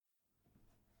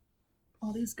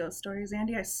All these ghost stories,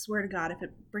 Andy, I swear to God, if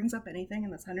it brings up anything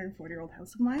in this 140-year-old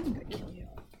house of mine, I'm gonna kill you.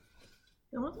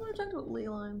 I want to talk about ley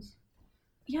lines.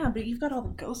 Yeah, but you've got all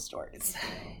the ghost stories.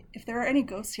 If there are any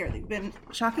ghosts here, they've been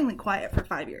shockingly quiet for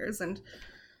 5 years, and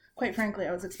quite frankly,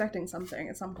 I was expecting something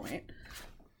at some point.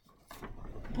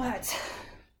 But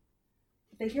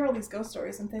they hear all these ghost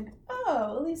stories and think,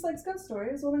 oh, Elise likes ghost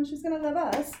stories, well then she's gonna love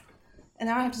us. And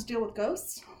now I have to deal with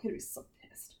ghosts? I'm gonna be so pissed.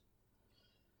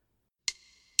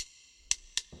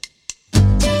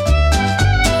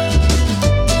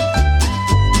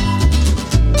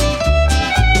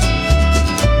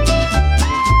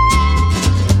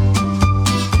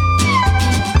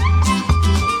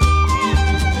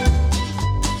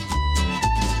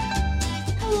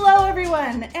 Hello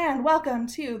everyone, and welcome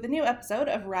to the new episode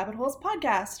of Rabbit Holes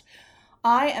Podcast.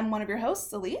 I am one of your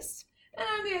hosts, Elise. And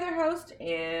I'm the other host,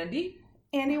 Andy.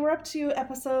 Andy, we're up to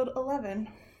episode 11.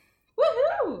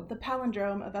 Woohoo! The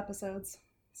palindrome of episodes.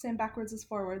 Same backwards as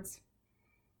forwards.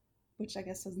 Which I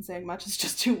guess doesn't say much, it's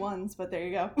just 2 ones, but there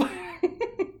you go.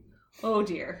 Oh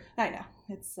dear. I know.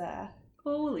 It's,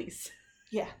 Oh, Elise.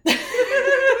 yeah.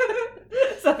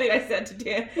 Something I said to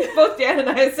Dan. Both Dan and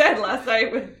I said last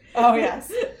night when... Oh,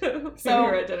 yes. when So- we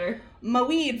were at dinner. My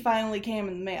weed finally came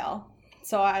in the mail.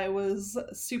 So I was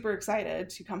super excited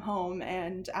to come home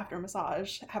and, after a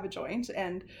massage, have a joint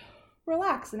and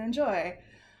relax and enjoy.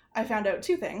 I found out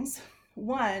 2 things.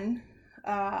 One,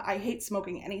 I hate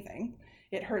smoking anything.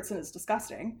 It hurts and it's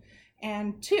disgusting.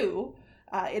 And 2,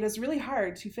 it is really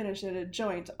hard to finish a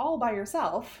joint all by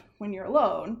yourself when you're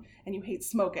alone and you hate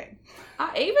smoking.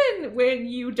 Even when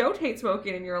you don't hate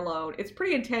smoking and you're alone, it's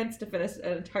pretty intense to finish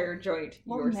an entire joint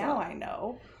Well, yourself. now I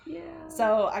know. Yeah.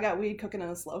 So I got weed cooking in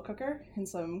a slow cooker in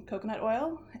some coconut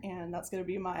oil, and that's going to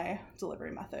be my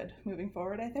delivery method moving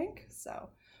forward, I think. So,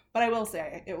 but I will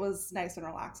say it was nice and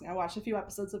relaxing. I watched a few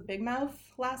episodes of Big Mouth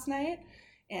last night,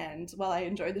 and while I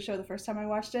enjoyed the show the first time I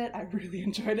watched it, I really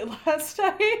enjoyed it last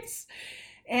night,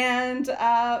 and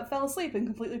fell asleep and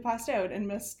completely passed out and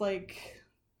missed, like,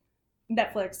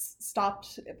 Netflix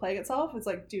stopped playing itself. It's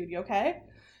like, dude, you okay?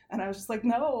 And I was just like,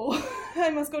 no, I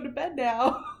must go to bed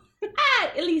now.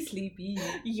 Elise sleepy.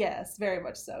 Yes, very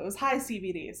much so. It was high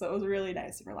CBD, so it was really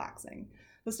nice and relaxing.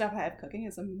 The stuff I have cooking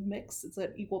is a mix. It's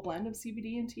an equal blend of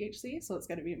CBD and THC, so it's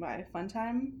going to be my fun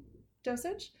time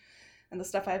dosage. And the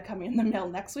stuff I have coming in the mail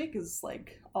next week is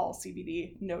like all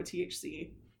CBD, no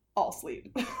THC, all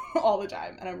sleep, all the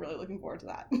time. And I'm really looking forward to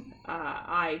that.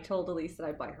 I told Elise that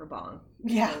I'd buy her bong.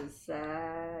 Yeah.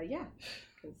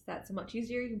 Because that's much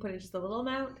easier. You can put in just a little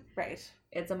amount. Right.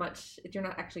 You're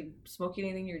not actually smoking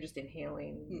anything, you're just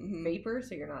inhaling vapor,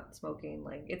 so you're not smoking,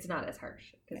 like, it's not as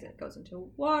harsh because it goes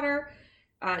into water.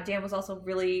 Dan was also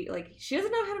really, like, she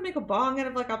doesn't know how to make a bong out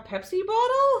of, like, a Pepsi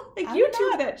bottle. Like,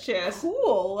 YouTube that shit.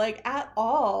 Cool, like, at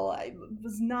all. I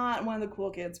was not one of the cool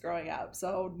kids growing up,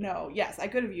 so no. Yes, I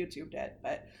could have YouTubed it,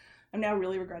 but I'm now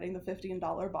really regretting the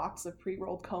 $15 box of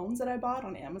pre-rolled cones that I bought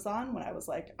on Amazon when I was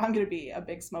like, I'm going to be a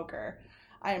big smoker.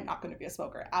 I am not going to be a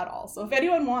smoker at all. So if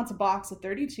anyone wants a box of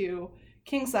 32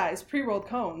 king-size pre-rolled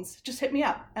cones, just hit me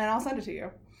up and I'll send it to you.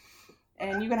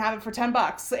 And you can have it for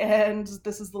 $10. And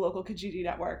this is the local Kijiji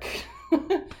network.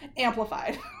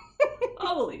 Amplified.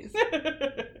 Always.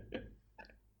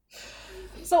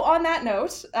 So on that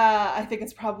note, I think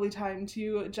it's probably time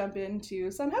to jump into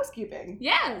some housekeeping.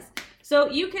 Yes. So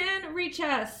you can reach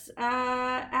us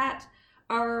at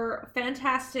our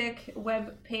fantastic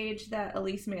web page that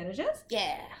Elise manages.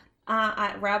 Yeah.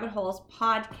 At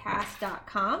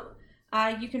rabbitholespodcast.com.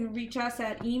 You can reach us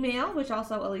at email, which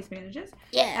also Elise manages.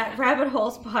 Yeah. At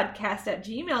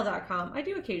rabbitholespodcast@gmail.com. I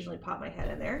do occasionally pop my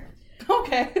head in there.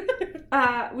 Okay.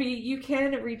 You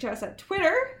can reach us at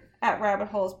Twitter at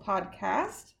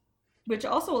rabbitholespodcast, which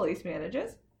also Elise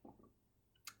manages.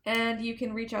 And you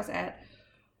can reach us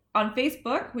on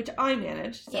Facebook, which I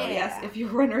manage. So yes, if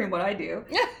you're wondering what I do.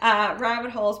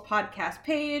 Rabbit Holes Podcast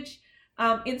page.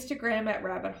 Instagram at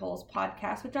Rabbit Holes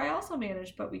Podcast, which I also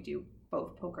manage, but we do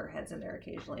both poke our heads in there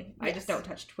occasionally. Yes. I just don't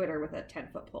touch Twitter with a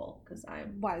 10-foot pole because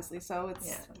I'm... Wisely so.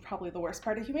 It's probably the worst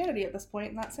part of humanity at this point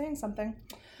and not saying something.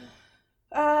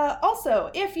 Also,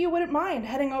 if you wouldn't mind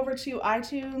heading over to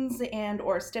iTunes and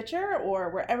or Stitcher or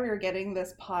wherever you're getting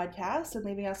this podcast and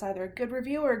leaving us either a good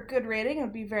review or a good rating, it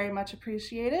would be very much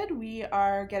appreciated. We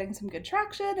are getting some good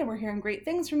traction and we're hearing great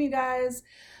things from you guys.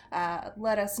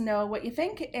 Let us know what you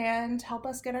think and help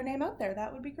us get our name out there.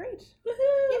 That would be great.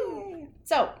 Woohoo! Yay!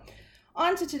 So,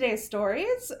 on to today's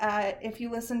stories. If you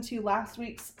listened to last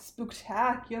week's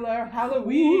spectacular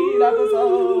Halloween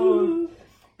episode,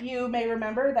 You may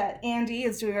remember that Andy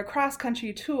is doing a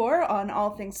cross-country tour on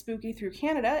all things spooky through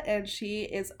Canada, and she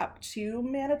is up to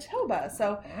Manitoba.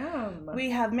 So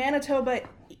we have Manitoba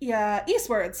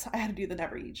eastwards. I had to do the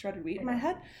never eat shredded wheat in my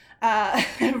head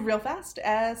real fast.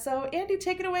 So Andy,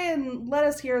 take it away and let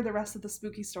us hear the rest of the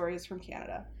spooky stories from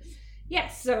Canada.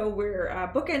 Yes, so we're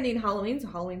bookending Halloween. So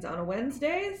Halloween's on a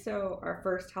Wednesday. So our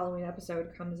first Halloween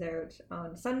episode comes out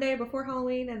on Sunday before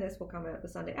Halloween, and this will come out the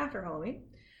Sunday after Halloween.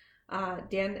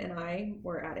 Dan and I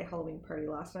were at a Halloween party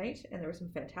last night, and there were some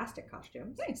fantastic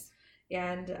costumes. Nice.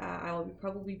 And I will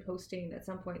probably posting at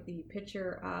some point the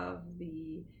picture of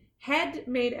the head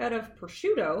made out of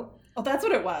prosciutto. Oh, that's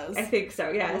what it was. I think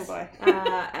so, yes. Oh, boy.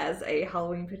 As a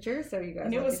Halloween picture. So you guys. I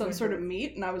knew it was some sort of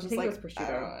meat, and I was just like, it was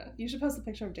prosciutto. You should post a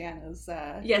picture of Dan as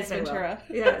Ace Ventura.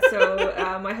 Yeah,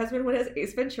 so my husband went as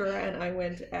Ace Ventura, and I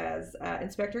went as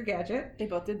Inspector Gadget. They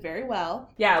both did very well.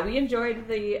 Yeah, we enjoyed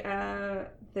the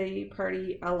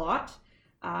party a lot.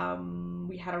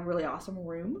 We had a really awesome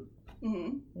room.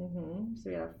 So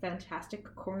we had a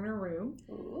fantastic corner room.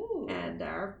 Ooh. And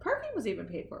our parking was even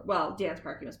paid for. Well, Dan's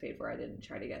parking was paid for. I didn't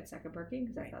try to get second parking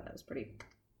because I thought that was pretty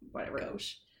whatever.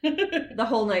 Gosh. The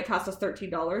whole night cost us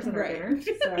 $13 in our Right. dinner,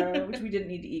 so which we didn't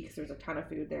need to eat because there was a ton of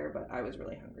food there, but I was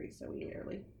really hungry, so we ate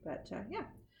early. But yeah.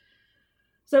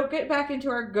 So get back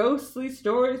into our ghostly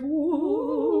stories.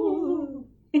 Woo!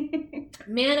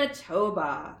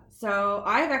 Manitoba. So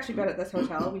I've actually been at this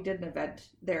hotel. We did an event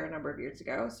there a number of years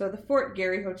ago. So the Fort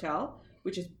Garry Hotel,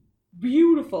 which is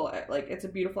beautiful. Like, it's a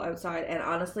beautiful outside. And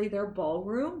honestly, their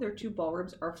two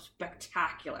ballrooms are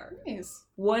spectacular. Nice.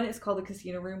 One is called the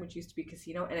Casino Room, which used to be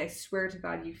Casino. And I swear to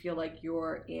God, you feel like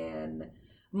you're in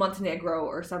Montenegro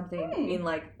or something in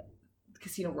like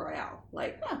Casino Royale.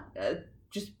 Like,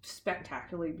 just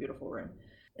spectacularly beautiful room.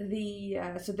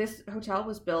 So this hotel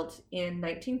was built in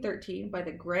 1913 by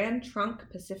the Grand Trunk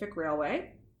Pacific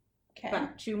Railway. Okay.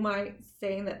 Back to my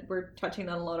saying that we're touching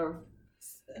on a lot of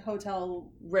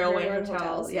railway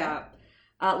hotels. Yeah.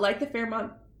 Like the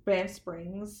Fairmont Banff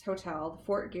Springs Hotel, the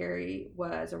Fort Garry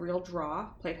was a real draw,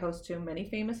 played host to many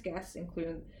famous guests,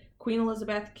 including Queen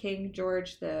Elizabeth, King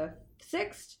George VI,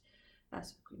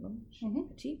 that's Queen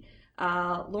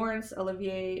Laurence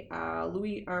Olivier,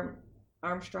 Louis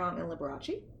Armstrong, and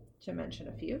Liberace, to mention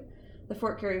a few. The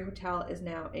Fort Garry Hotel is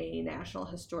now a National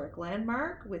Historic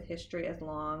Landmark with history that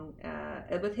long,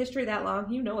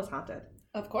 it's haunted.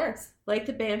 Of course. Like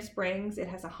the Banff Springs, it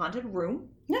has a haunted room.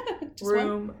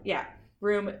 Room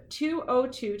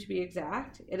 202 to be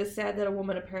exact. It is said that a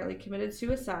woman apparently committed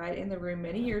suicide in the room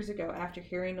many years ago after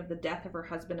hearing of the death of her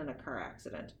husband in a car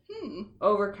accident.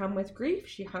 Overcome with grief,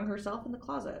 she hung herself in the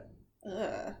closet.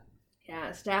 Ugh.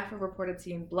 Yeah, staff have reported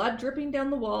seeing blood dripping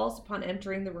down the walls upon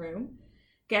entering the room.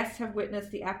 Guests have witnessed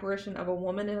the apparition of a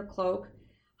woman in a cloak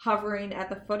hovering at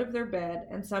the foot of their bed,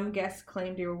 and some guests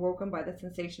claimed they were woken by the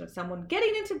sensation of someone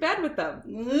getting into bed with them.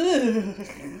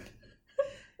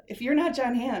 If you're not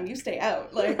John Hamm, you stay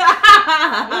out. Like the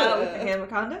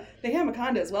Hamaconda? The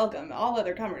Hamaconda is welcome. All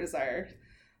other comers are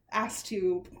asked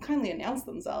to kindly announce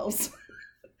themselves.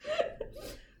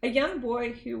 A young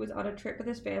boy who was on a trip with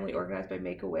his family organized by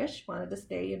Make-A-Wish wanted to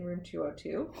stay in room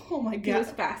 202. Oh my God. He was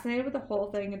fascinated with the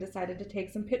whole thing and decided to take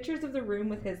some pictures of the room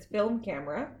with his film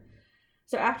camera.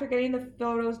 So after getting the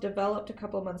photos developed a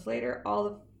couple of months later, all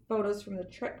the photos from the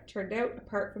trip turned out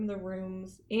apart from the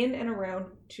rooms in and around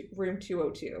room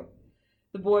 202.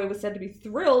 The boy was said to be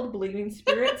thrilled, believing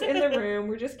spirits in the room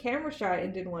were just camera shy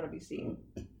and didn't want to be seen.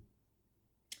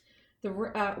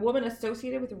 The woman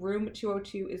associated with room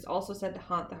 202 is also said to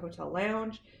haunt the hotel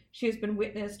lounge. She has been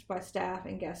witnessed by staff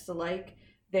and guests alike.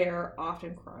 They're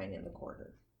often crying in the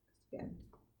corridor. Again,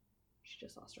 she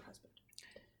just lost her husband.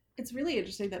 It's really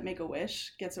interesting that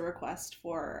Make-A-Wish gets a request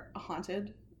for a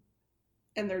haunted,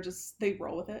 and they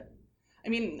roll with it. I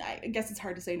mean, I guess it's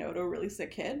hard to say no to a really sick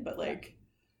kid, but like...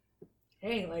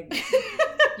 Hey, like,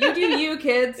 you do you,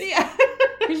 kids. Yeah.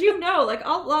 Because like, a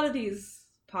lot of these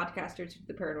podcasters,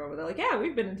 the paranormal, they're like, yeah,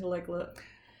 we've been into like, look.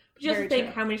 But you have to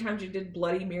think how many times you did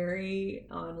Bloody Mary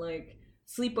on like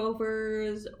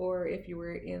sleepovers, or if you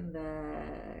were in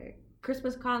the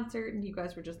Christmas concert and you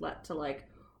guys were just let to like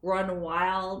run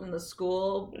wild in the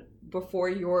school before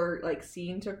your like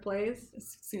scene took place.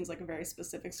 This seems like a very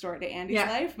specific story to Andy's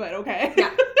life, but okay.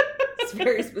 Yeah, it's a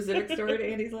very specific story to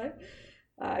Andy's life.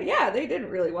 They didn't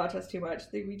really watch us too much.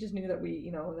 We just knew that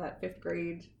we, that 5th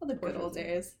grade. Well, the good old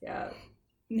days. Yeah.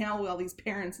 Now all these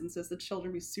parents insist that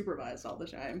children be supervised all the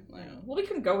time. Well, we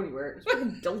couldn't go anywhere. It was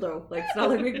fucking dildo. Like, it's not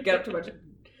like we could get up to much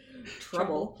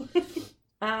trouble.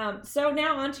 So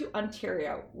now on to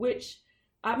Ontario, which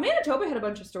Manitoba had a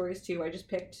bunch of stories too. I just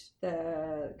picked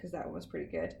because that one was pretty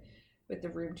good. with the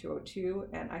room 202,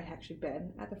 and I actually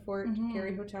been at the Fort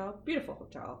Garry Hotel. Beautiful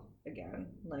hotel again,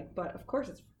 like, but of course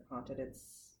it's haunted.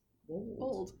 It's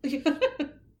old.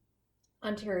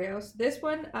 Ontario. So this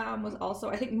one was also,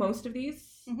 I think most of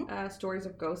these stories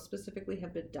of ghosts specifically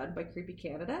have been done by Creepy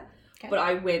Canada, but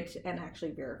I went and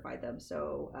actually verified them.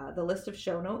 So the list of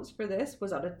show notes for this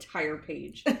was on an entire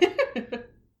page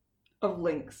of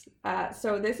links.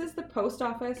 So this is the post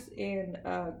office in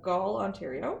Gall,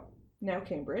 Ontario, now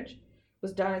Cambridge. It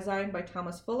was designed by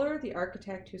Thomas Fuller, the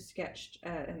architect who sketched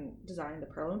and designed the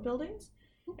Parliament buildings,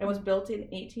 and was built in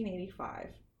 1885.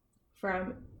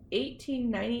 From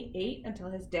 1898 until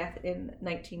his death in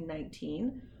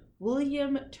 1919,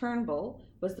 William Turnbull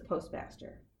was the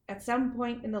postmaster. At some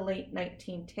point in the late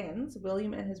 1910s,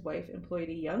 William and his wife employed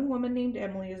a young woman named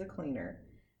Emily as a cleaner.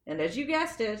 And as you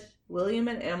guessed it, William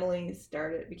and Emily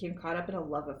became caught up in a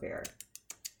love affair.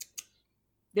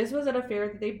 This was an affair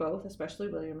that they both, especially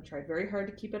William, tried very hard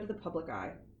to keep out of the public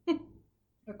eye.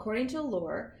 According to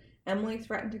lore, Emily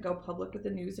threatened to go public with the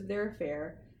news of their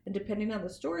affair, and depending on the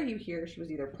story you hear, she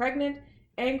was either pregnant,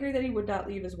 angry that he would not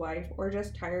leave his wife, or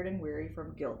just tired and weary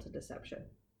from guilt and deception.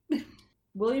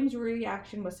 William's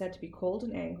reaction was said to be cold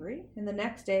and angry, and the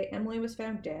next day, Emily was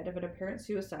found dead of an apparent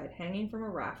suicide hanging from a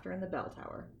rafter in the bell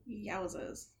tower.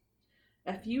 Yowzas.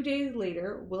 A few days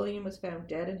later, William was found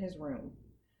dead in his room.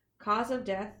 Causes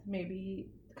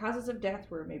of death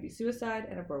were maybe suicide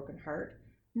and a broken heart,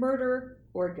 murder,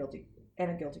 or a guilty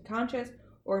conscience,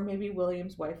 or maybe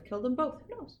William's wife killed them both.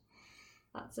 Who knows?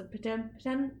 Lots of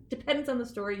depends on the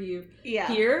story you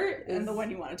hear. And the one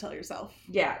you want to tell yourself.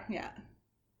 Yeah. Yeah.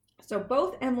 So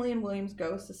both Emily and William's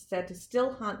ghosts is said to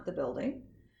still haunt the building.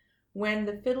 When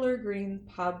the Fiddler Green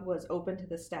pub was open to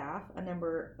the staff,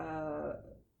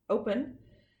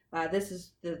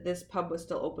 this pub was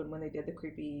still open when they did the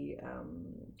Creepy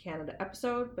Canada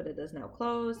episode, but it is now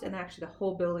closed. And actually, the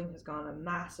whole building has gone a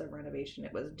massive renovation.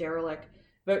 It was derelict,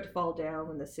 about to fall down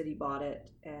when the city bought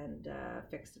it and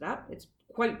fixed it up. It's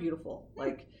quite beautiful,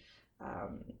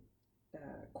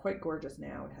 quite gorgeous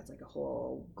now. It has like a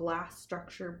whole glass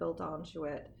structure built onto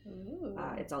it.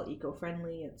 It's all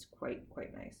eco-friendly. It's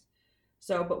quite nice.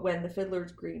 So, but when the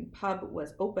Fiddler's Green pub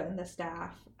was open, the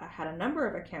staff had a number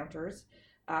of encounters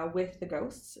with the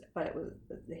ghosts, but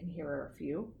here are a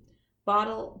few.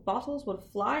 Bottles would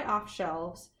fly off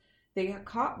shelves. They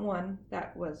caught one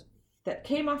that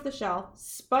came off the shelf,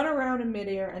 spun around in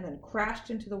midair, and then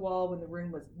crashed into the wall when the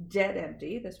room was dead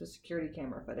empty. This was security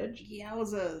camera footage.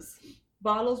 Yowzas.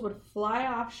 Bottles would fly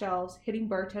off shelves, hitting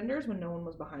bartenders when no one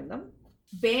was behind them.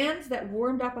 Bands that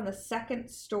warmed up on the second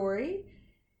story,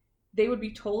 they would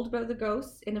be told about the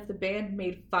ghosts, and if the band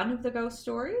made fun of the ghost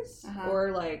stories,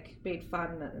 or like made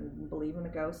fun and believe in the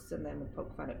ghosts and then would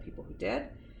poke fun at people who did,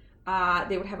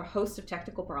 they would have a host of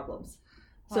technical problems.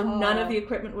 So none of the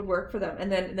equipment would work for them. And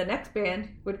then the next band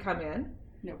would come in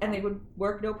and they would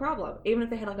work no problem. Even if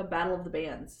they had like a battle of the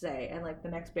bands, say, and like the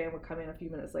next band would come in a few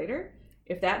minutes later.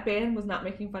 If that band was not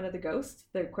making fun of the ghost,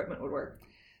 the equipment would work.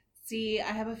 See,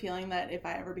 I have a feeling that if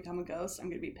I ever become a ghost, I'm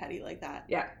going to be petty like that.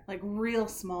 Yeah. Like real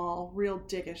small, real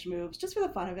dickish moves, just for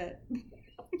the fun of it.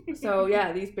 So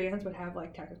yeah, these bands would have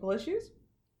like technical issues.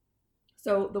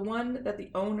 So the one that the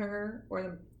owner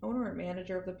or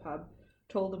manager of the pub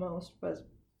told the most was,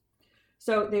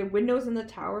 so the windows in the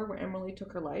tower where Emily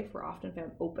took her life were often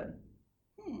found open.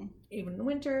 Even in the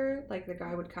winter, like the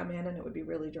guy would come in and it would be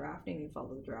really drafty and he'd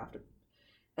follow the draft.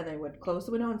 And they would close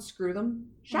the window and screw them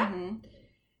shut.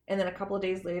 And then a couple of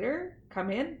days later, come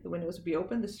in, the windows would be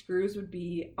open, the screws would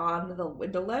be on the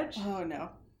window ledge. Oh no.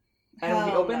 And it would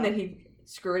be open, then he'd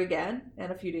screw it again,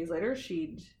 and a few days later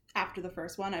she'd... After the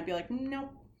first one, I'd be like,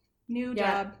 nope. New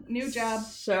job.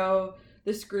 So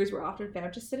the screws were often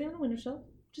found just sitting on the windowsill,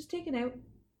 just taken out.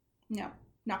 No,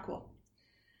 not cool.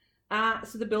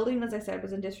 So the building, as I said,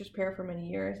 was in disrepair for many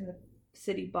years, and the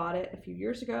city bought it a few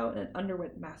years ago, and it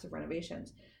underwent massive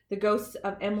renovations. The ghosts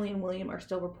of Emily and William are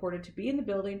still reported to be in the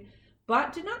building,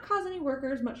 but did not cause any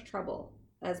workers much trouble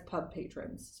as pub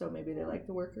patrons. So maybe they liked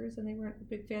the workers and they weren't a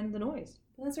big fan of the noise.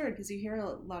 Well, that's weird because you hear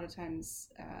a lot of times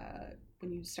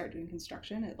when you start doing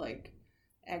construction, it like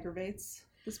aggravates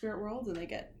the spirit world, and they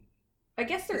get. I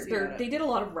guess they did a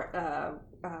lot of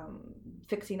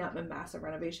fixing up and massive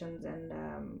renovations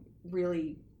and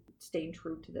really staying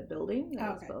true to the building.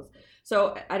 Okay.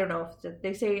 So I don't know if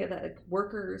they say that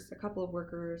a couple of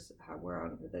workers were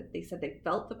on that. They said they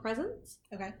felt the presence.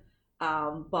 Okay.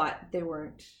 But they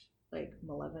weren't like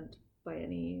malevolent by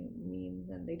any means,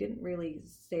 and they didn't really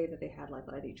say that they had like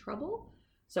any trouble.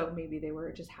 So maybe they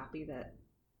were just happy that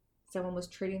someone was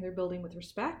treating their building with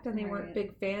respect, and they weren't a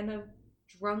big fan of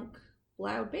drunk,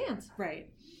 loud bands. Right.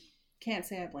 Can't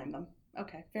say I blame them.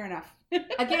 Okay, fair enough.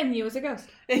 Again, you as a ghost.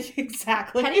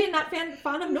 Exactly. Penny and not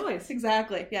fond of noise.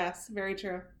 Exactly. Yes, very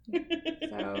true.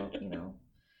 So,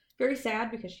 very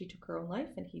sad because she took her own life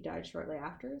and he died shortly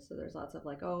after. So there's lots of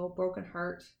like, oh, broken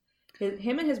heart.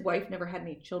 Him and his wife never had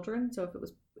any children. So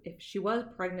if she was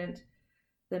pregnant,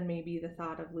 then maybe the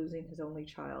thought of losing his only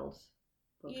child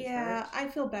broke his heart. I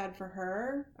feel bad for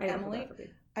her, I don't Emily. feel bad for me.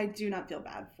 I do not feel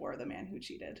bad for the man who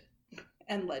cheated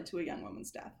and led to a young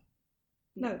woman's death.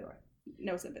 Neither do I.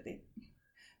 No sympathy.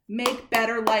 Make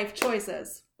better life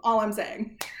choices. All I'm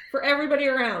saying. For everybody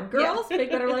around. Girls,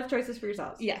 make better life choices for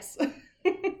yourselves. Yes.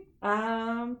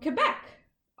 Quebec.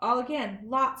 Again,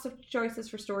 lots of choices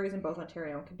for stories in both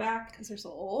Ontario and Quebec. Because they're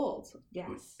so old.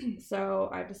 Yes. So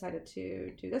I've decided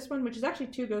to do this one, which is actually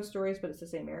 2 ghost stories, but it's the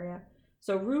same area.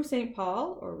 So Rue St.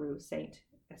 Paul, or Rue St.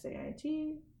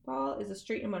 S-A-I-N-T, Paul, is a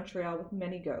street in Montreal with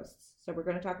many ghosts. So we're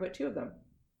going to talk about 2 of them.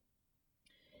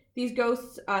 These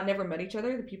ghosts never met each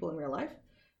other, the people in real life,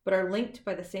 but are linked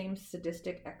by the same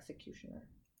sadistic executioner.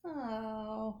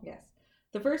 Oh. Yes.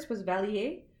 The first was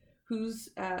Vallier, who,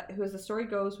 as the story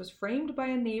goes, was framed by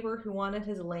a neighbor who wanted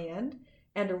his land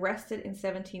and arrested in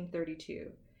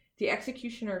 1732. The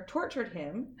executioner tortured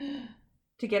him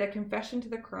to get a confession to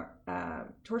the crime.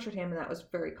 Tortured him, and that was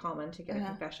very common to get a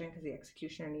confession because the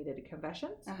executioner needed a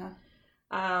confession.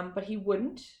 But he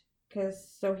wouldn't,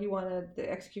 the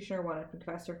executioner wanted to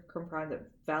confess or crime that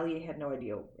Vallier had no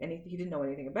idea he didn't know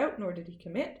anything about, nor did he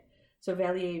commit. So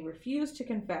Vallier refused to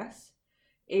confess,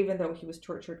 even though he was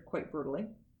tortured quite brutally,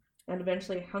 and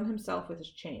eventually hung himself with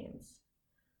his chains.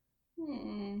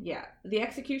 Yeah, the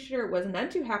executioner was none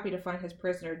too happy to find his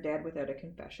prisoner dead without a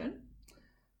confession.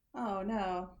 Oh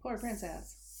no, poor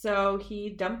princess. So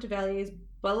he dumped Vallier's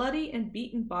bloody and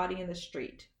beaten body in the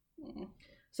street.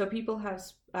 So people have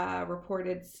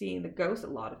reported seeing the ghost. A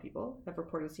lot of people have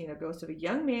reported seeing a ghost of a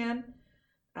young man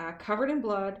covered in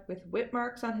blood with whip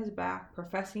marks on his back,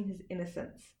 professing his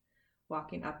innocence,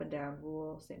 walking up and down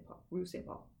Rue St.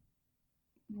 Paul.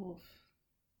 Oof.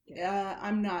 Yeah,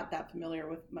 I'm not that familiar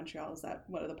with Montreal. Is that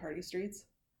one of the party streets?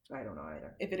 I don't know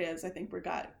either. If it is, I think we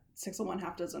got 6 of one,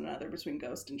 half dozen another between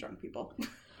ghost and drunk people.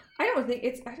 I don't think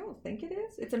it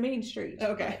is. It's a main street.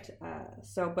 Okay.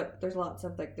 But there's lots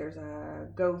of there's a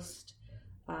ghost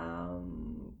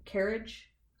carriage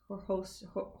or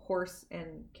horse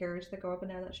and carriage that go up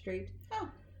and down that street. Oh.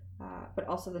 But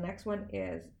also the next one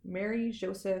is Mary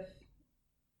Joseph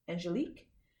Angelique.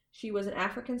 She was an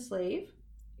African slave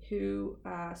who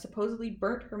supposedly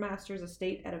burnt her master's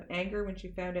estate out of anger when she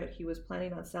found out he was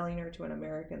planning on selling her to an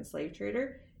American slave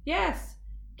trader. Yes,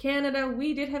 Canada,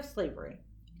 we did have slavery.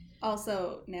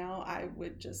 Also, now I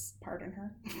would just pardon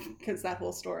her because that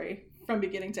whole story from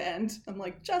beginning to end, I'm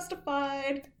like,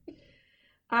 justified.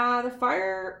 The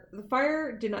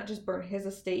fire did not just burn his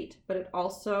estate, but it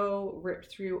also ripped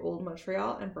through Old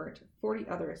Montreal and burnt 40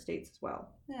 other estates as well.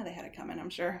 Yeah, they had it coming, I'm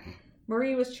sure.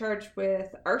 Marie was charged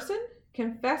with arson,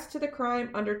 confessed to the crime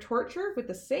under torture with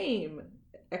the same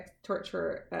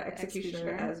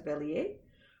executioner as Vallier.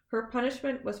 Her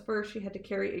punishment was first she had to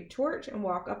carry a torch and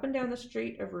walk up and down the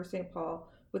street of Rue St. Paul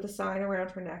with a sign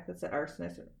around her neck that said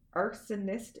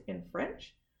arsonist in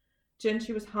French. Then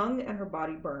she was hung and her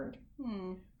body burned.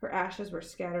 Her ashes were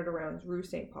scattered around Rue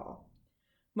St. Paul.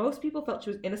 Most people felt she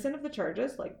was innocent of the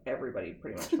charges, like everybody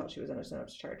pretty much felt she was innocent of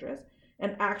the charges.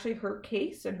 And actually her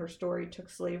case and her story took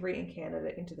slavery in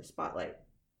Canada into the spotlight.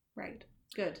 Right.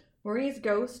 Good. Marie's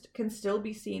ghost can still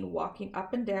be seen walking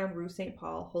up and down Rue St.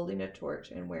 Paul, holding a torch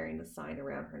and wearing the sign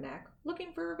around her neck,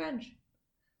 looking for revenge.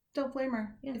 Don't blame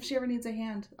her. Yeah. If she ever needs a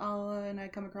hand, and I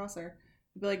come across her,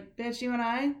 I'd be like, bitch, you and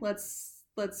I, let's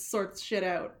sort shit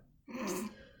out.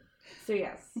 So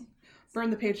yes.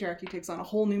 Burn the patriarchy takes on a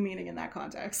whole new meaning in that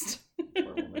context.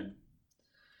 Poor woman.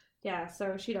 Yeah,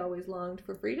 so she'd always longed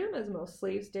for freedom, as most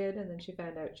slaves did, and then she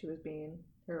found out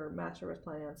her master was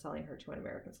planning on selling her to an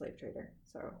American slave trader.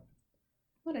 So,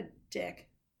 what a dick.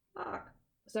 Fuck.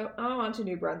 So, on to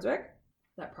New Brunswick,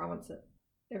 that province that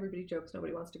everybody jokes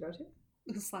nobody wants to go to. /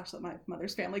 that my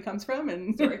mother's family comes from,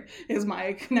 and is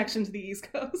my connection to the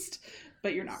East Coast.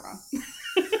 But you're not wrong.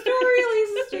 Sorry,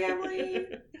 Lisa's family.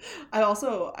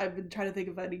 I've been trying to think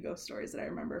of any ghost stories that I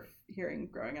remember hearing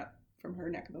growing up from her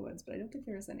neck of the woods, but I don't think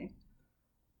there is any.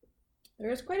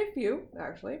 There's quite a few,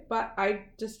 actually, but I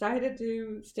decided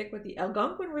to stick with the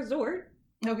Algonquin Resort.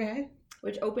 Okay.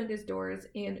 Which opened its doors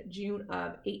in June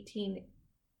of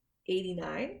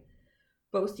 1889,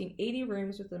 boasting 80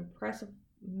 rooms with impressive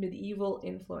medieval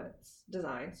influence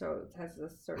design. So it has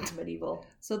this sort of medieval...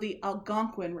 So the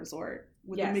Algonquin Resort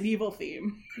with a medieval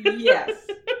theme. Yes.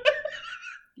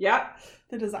 Yep.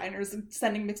 The designer's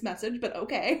sending mixed message, but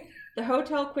okay. The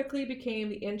hotel quickly became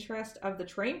the interest of the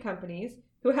train companies,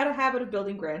 who had a habit of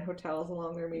building grand hotels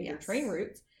along their major train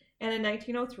routes. And in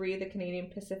 1903, the Canadian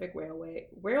Pacific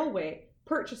Railway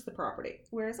purchased the property.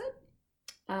 Where is it?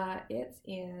 It's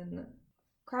in...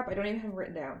 Crap, I don't even have it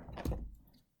written down.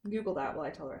 Google that while I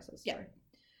tell the rest of the story.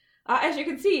 Yeah. As you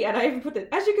can see, and I even put it,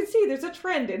 as you can see, there's a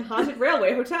trend in haunted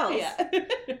railway hotels. Yeah.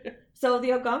 So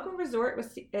the Algonquin Resort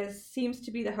seems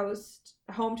to be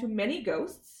home to many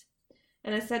ghosts,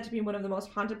 and is said to be one of the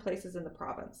most haunted places in the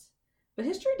province. But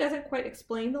history doesn't quite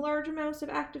explain the large amounts of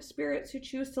active spirits who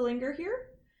choose to linger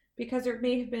here, because there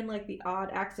may have been like the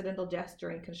odd accidental deaths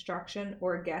during construction,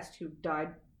 or a guest who died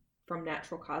from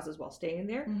natural causes while staying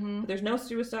there. But there's no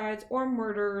suicides or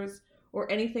murders or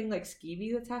anything like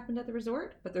skeevy that's happened at the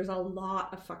resort, but there's a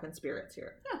lot of fucking spirits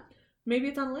here. Huh. Maybe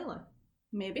it's on Leyland.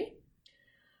 Maybe.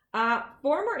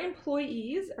 Former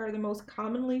employees are most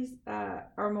commonly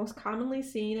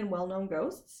seen and well-known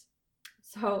ghosts.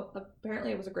 So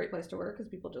apparently it was a great place to work because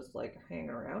people just like hanging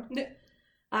around.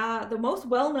 The most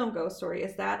well-known ghost story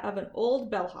is that of an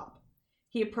old bellhop.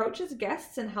 He approaches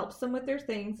guests and helps them with their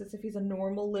things as if he's a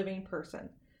normal living person,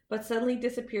 but suddenly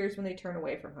disappears when they turn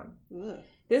away from him. Ugh.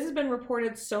 This has been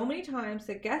reported so many times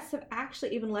that guests have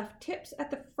actually even left tips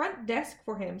at the front desk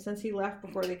for him since he left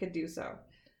before they could do so.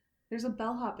 There's a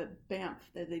bellhop at Banff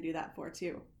that they do that for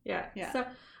too. Yeah. So,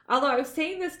 although I was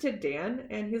saying this to Dan,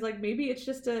 and he's like, maybe it's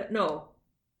just no.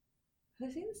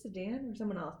 Was I saying this to Dan or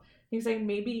someone else? He was saying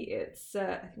maybe it's,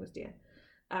 I think it was Dan.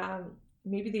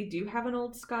 Maybe they do have an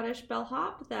old Scottish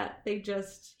bellhop that he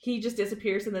just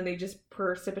disappears and then they just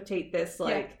precipitate this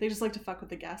like. They just like to fuck with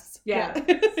the guests. Yeah.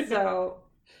 So.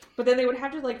 But then they would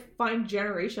have to like find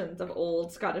generations of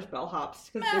old Scottish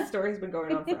bellhops because this story's been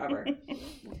going on forever.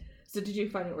 So did you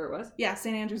find out where it was? Yeah,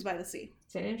 St. Andrews by the Sea.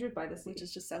 St. Andrews by the Sea. Which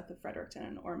is just south of Fredericton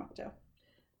and Oromocto.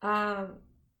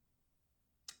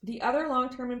 The other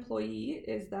long-term employee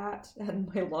is that,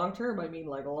 and by long-term I mean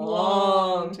like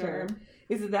long-term,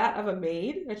 is that of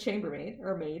a chambermaid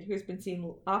or a maid who's been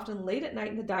seen often late at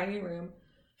night in the dining room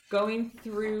going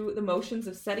through the motions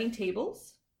of setting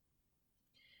tables.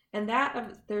 And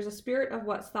there's a spirit of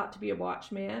what's thought to be a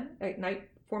watchman,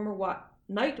 former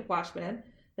night watchman,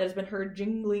 that has been heard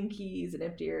jingling keys in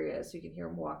empty areas, so you can hear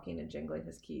him walking and jingling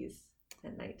his keys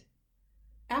at night.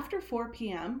 After 4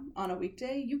 p.m. on a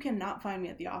weekday, you cannot find me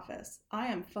at the office. I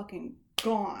am fucking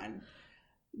gone.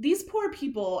 These poor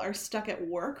people are stuck at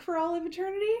work for all of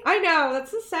eternity. I know,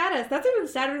 that's the saddest. That's even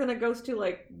sadder than a ghost who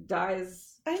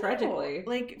dies tragically.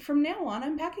 Like, from now on,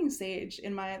 I'm packing sage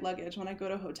in my luggage when I go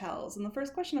to hotels, and the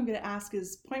first question I'm going to ask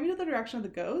is, point me to the direction of the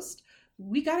ghost.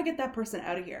 We got to get that person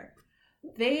out of here.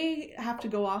 They have to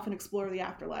go off and explore the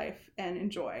afterlife and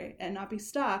enjoy and not be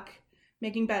stuck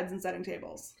making beds and setting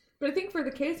tables. But I think for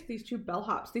the case of these two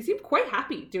bellhops, they seem quite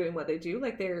happy doing what they do.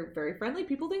 Like, they're very friendly.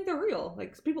 People think they're real.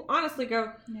 Like, people honestly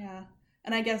go... Yeah.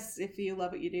 And I guess if you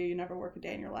love what you do, you never work a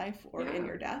day in your life or in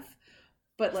your death.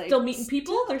 But, like... Still meeting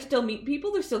people. They're still meeting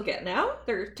people. They're still getting out.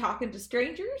 They're talking to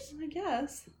strangers. I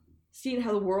guess. Seeing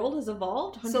how the world has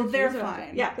evolved. So they're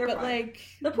fine. Yeah, they're fine. But, like...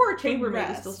 The poor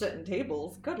chambermaid is still sitting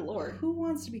tables. Good Lord. Who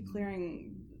wants to be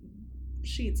clearing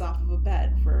sheets off of a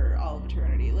bed for all of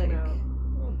eternity? Like... No.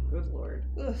 Oh, good Lord.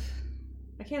 Ugh.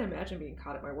 I can't imagine being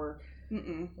caught at my work.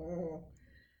 Tip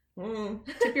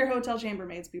your hotel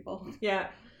chambermaids, people. Yeah.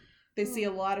 They see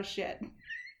a lot of shit.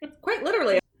 Quite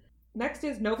literally. Next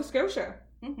is Nova Scotia.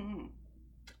 Mm-hmm.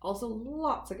 Also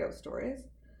lots of ghost stories.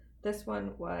 This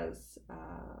one was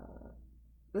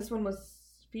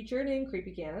featured in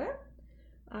Creepy Canada.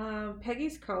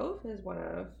 Peggy's Cove is one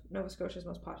of Nova Scotia's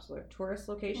most popular tourist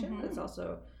locations. Mm-hmm. It's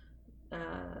also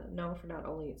known for not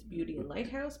only its beauty and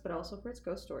lighthouse, but also for its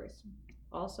ghost stories.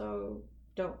 Also,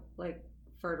 don't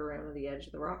fart around on the edge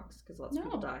of the rocks because lots of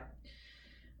people die.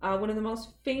 One of the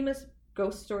most famous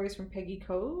ghost stories from Peggy's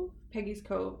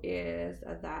Cove is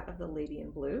that of the Lady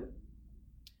in Blue.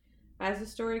 As the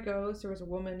story goes, there was a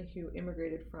woman who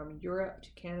immigrated from Europe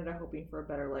to Canada hoping for a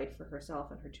better life for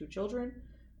herself and her 2 children.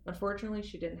 Unfortunately,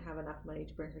 she didn't have enough money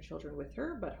to bring her children with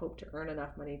her, but hoped to earn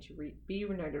enough money to be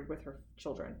reunited with her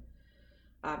children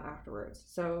afterwards.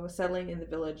 So, settling in the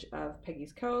village of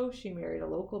Peggy's Cove, she married a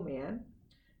local man.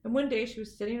 And one day she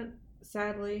was sitting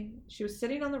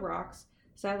on the rocks,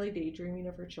 sadly daydreaming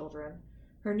of her children.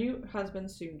 Her new husband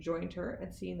soon joined her,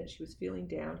 and seeing that she was feeling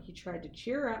down, he tried to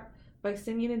cheer her up by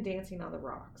singing and dancing on the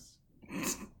rocks.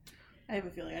 I have a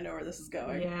feeling I know where this is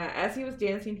going. Yeah, as he was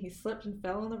dancing, he slipped and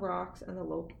fell on the rocks, and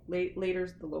later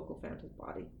the local found his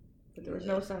body. But there was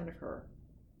no sign of her.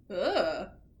 Ugh.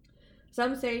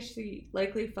 Some say she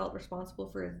likely felt responsible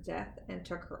for his death and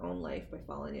took her own life by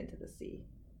falling into the sea.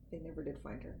 they never did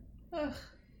find her. Ugh.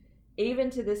 Even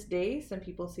to this day, some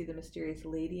people see the mysterious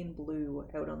lady in blue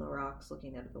out on the rocks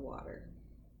looking out of the water.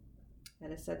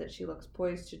 And it's said that she looks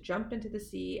poised to jump into the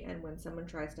sea, and when someone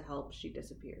tries to help, she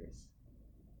disappears.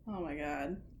 Oh my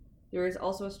god. There is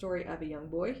also a story of a young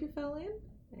boy who fell in,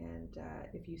 and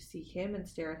if you see him and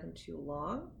stare at him too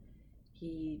long,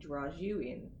 he draws you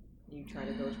in. You try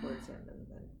to go towards him and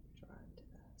then draw into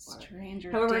the water.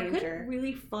 Stranger However, danger. I couldn't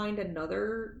really find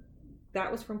another. That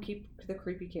was from the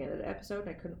Creepy Canada episode, and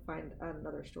I couldn't find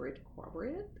another story to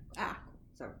corroborate it.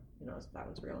 So, who knows if that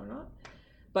one's real or not.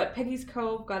 But Peggy's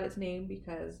Cove got its name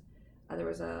because there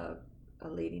was a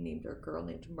girl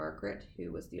named Margaret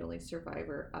who was the only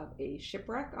survivor of a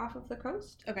shipwreck off of the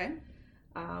coast. Okay.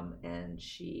 And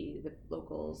the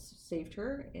locals saved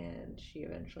her, and she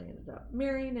eventually ended up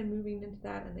marrying and moving into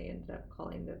that, and they ended up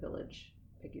calling the village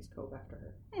Peggy's Cove after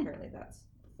her. Apparently that's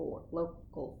for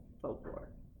local folklore.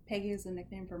 Peggy is a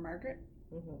nickname for Margaret?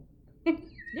 Mm-hmm.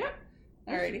 Yeah.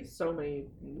 Alrighty. So many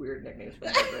weird nicknames for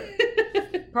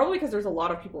Margaret. Probably because there's a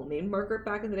lot of people named Margaret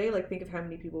back in the day. Like, think of how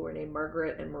many people were named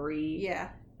Margaret and Marie. Yeah.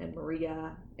 And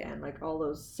Maria. And, like, all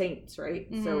those saints, right?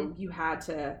 Mm-hmm. So you had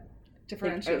to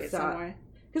differentiate some way.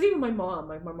 Because even my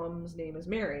mom's name is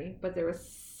Mary, but there was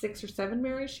 6 or 7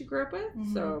 Marys she grew up with.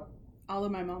 Mm-hmm. So all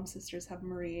of my mom's sisters have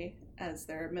Marie as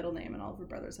their middle name, and all of her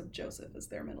brothers have Joseph as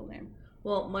their middle name.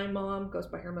 Well, my mom goes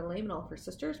by her middle name, and all of her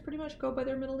sisters pretty much go by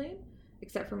their middle name,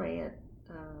 except for my aunt.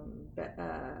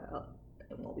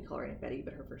 Well, we call her Aunt Betty,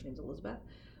 but her first name's Elizabeth.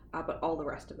 But all the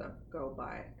rest of them go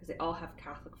by, because they all have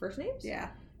Catholic first names. Yeah.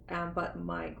 But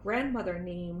my grandmother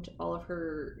named all of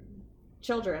her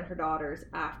children, her daughters,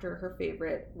 after her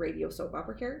favorite radio soap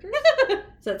opera characters.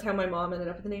 So that's how my mom ended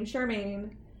up with the name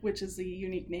Charmaine. Which is a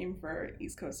unique name for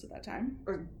East Coast at that time.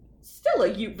 Or still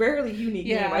a fairly unique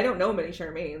name. I don't know many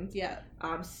Charmaines. Yeah.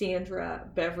 Sandra,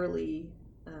 Beverly,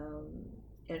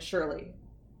 and Shirley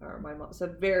are my mom. So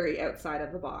very outside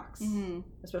of the box,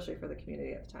 especially for the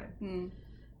community at the time. Mm.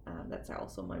 That's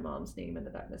also my mom's name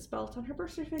ended up misspelled on her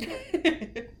birth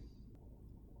certificate.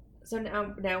 So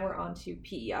now we're on to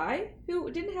PEI, who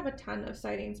didn't have a ton of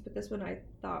sightings, but this one I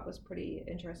thought was pretty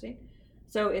interesting.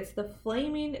 So it's the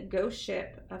Flaming Ghost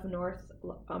Ship of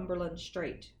Northumberland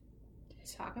Strait.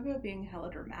 Talk about being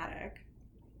hella dramatic.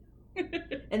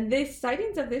 And the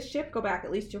sightings of this ship go back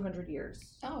at least 200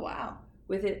 years. Oh, wow.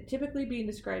 With it typically being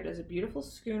described as a beautiful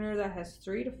schooner that has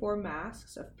 3 to 4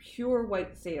 masks of pure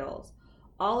white sails,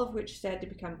 all of which said to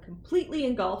become completely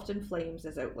engulfed in flames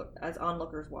as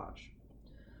onlookers watch.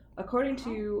 According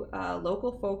to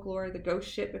local folklore, the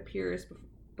ghost ship appears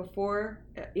before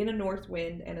in a north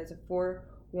wind and is a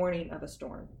forewarning of a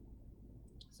storm.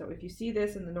 So if you see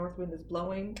this and the north wind is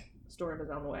blowing, storm is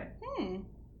on the way.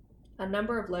 A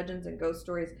number of legends and ghost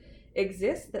stories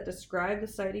exist that describe the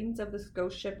sightings of this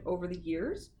ghost ship over the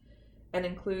years, and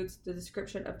includes the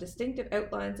description of distinctive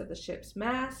outlines of the ship's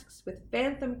masks, with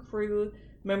phantom crew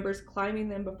members climbing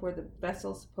them before the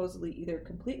vessel supposedly either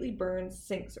completely burns,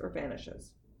 sinks, or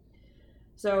vanishes.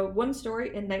 So one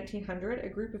story, in 1900, a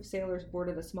group of sailors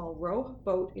boarded a small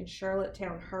rowboat in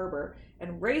Charlottetown Harbor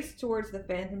and raced towards the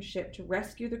phantom ship to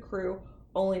rescue the crew,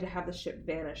 only to have the ship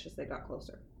vanish as they got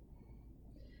closer.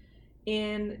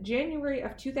 In January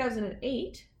of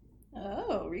 2008...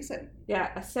 Oh, recent.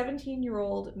 Yeah, a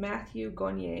 17-year-old Matthew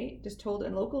Gonier just told a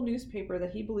local newspaper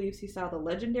that he believes he saw the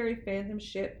legendary phantom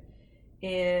ship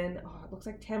in, it looks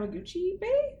like Tamaguchi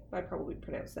Bay? I probably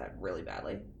pronounced that really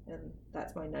badly, and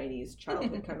that's my 90s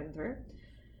childhood coming through.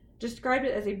 Described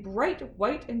it as a bright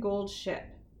white and gold ship.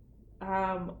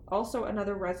 Also,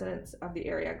 another resident of the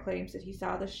area claims that he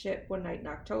saw the ship one night in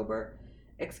October,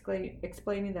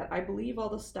 explaining that I believe all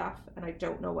the stuff and I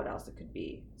don't know what else it could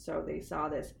be. So they saw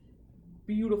this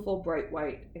beautiful bright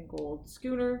white and gold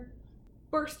schooner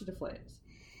burst into flames.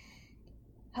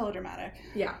 Hella dramatic.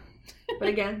 Yeah. But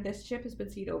again, this ship has been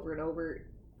seen over and over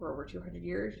for over 200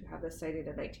 years. You have this sighted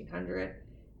in 1900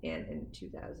 and in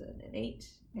 2008.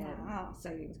 And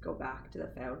sightings go back to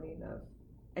the founding of,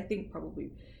 I think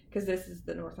probably, because this is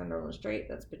the Northumberland Strait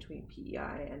that's between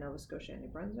PEI and Nova Scotia and New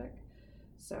Brunswick.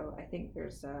 So I think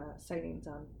there's sightings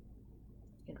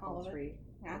in all 3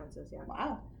 provinces. Yeah.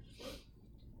 Wow.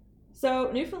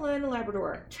 So Newfoundland and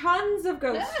Labrador, tons of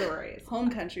ghost stories. Home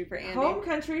country for Andy. Home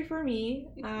country for me.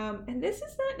 And this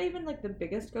is not even like the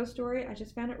biggest ghost story. I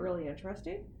just found it really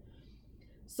interesting.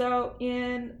 So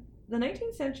in the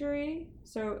 19th century,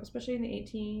 so especially in the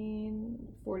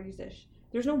 1840s-ish,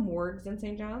 there's no morgues in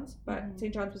St. John's, but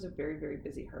St. John's was a very, very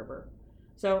busy harbor.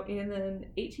 So in the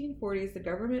 1840s, the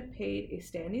government paid a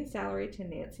standing salary to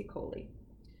Nancy Coley,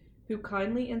 who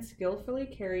kindly and skillfully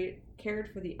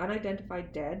cared for the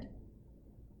unidentified dead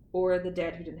or the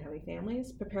dead who didn't have any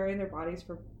families, preparing their bodies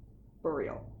for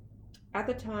burial. At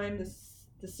the time,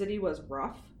 the city was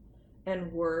rough,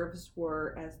 and wharves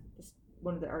were, as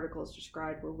one of the articles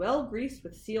described, were well greased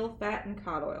with seal fat and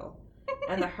cod oil,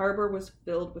 and the harbor was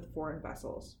filled with foreign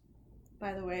vessels.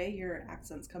 By the way, your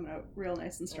accent's coming out real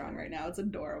nice and strong right now. It's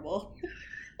adorable.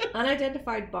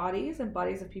 Unidentified bodies and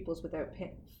bodies of peoples without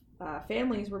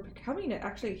families were becoming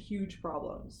actually a huge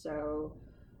problem. So,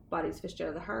 bodies fished out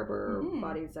of the harbor,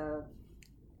 bodies of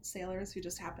sailors who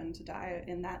just happened to die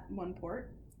in that one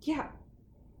port. Yeah.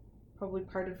 Probably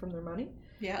parted from their money.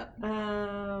 Yeah.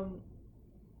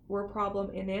 Were a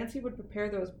problem, and Nancy would prepare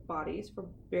those bodies for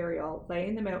burial,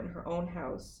 laying them out in her own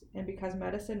house. And because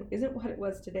medicine isn't what it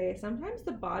was today, sometimes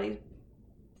the bodies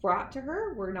brought to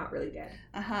her were not really dead.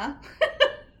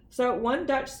 So one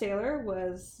Dutch sailor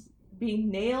was being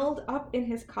nailed up in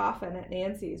his coffin at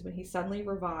Nancy's when he suddenly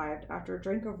revived. After a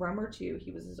drink of rum or two,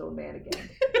 he was his own man again.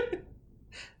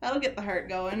 That'll get the heart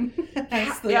going.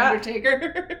 That's the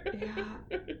Undertaker. Yeah.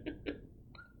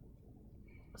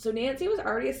 So Nancy was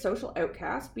already a social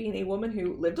outcast, being a woman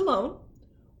who lived alone,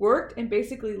 worked, and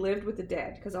basically lived with the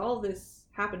dead, because all of this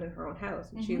happened in her own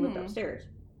house, and she lived upstairs.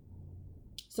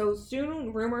 So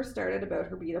soon rumors started about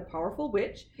her being a powerful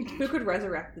witch who could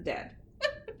resurrect the dead.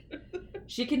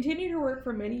 She continued her work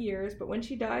for many years, but when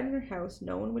she died in her house,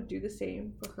 no one would do the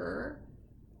same for her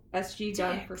as she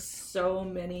done for so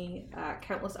many,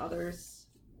 countless others.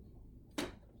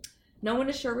 No one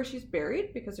is sure where she's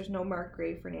buried because there's no marked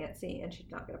grave for Nancy, and she'd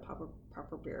not get a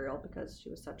proper burial because she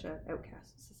was such an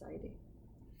outcast in society.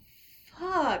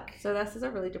 Fuck. So this is a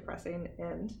really depressing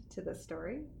end to this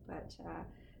story, but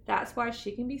that's why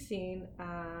she can be seen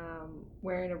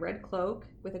wearing a red cloak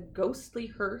with a ghostly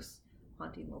hearse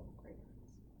haunting local graveyards.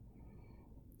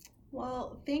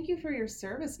 Well, thank you for your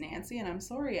service, Nancy, and I'm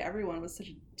sorry everyone was such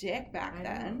a dick back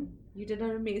then. You did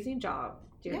an amazing job,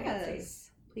 dear Nancy.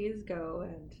 Please go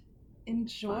and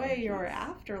enjoy your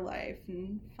afterlife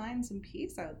and find some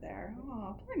peace out there.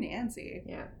 Oh, poor Nancy.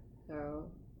 Yeah. So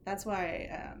that's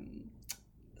why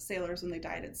sailors, when they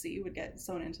died at sea, would get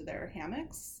sewn into their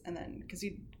hammocks, and then because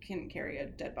you couldn't carry a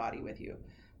dead body with you,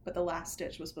 but the last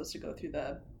stitch was supposed to go through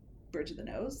the bridge of the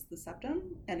nose, the septum,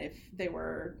 and if they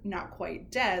were not quite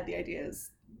dead, the idea is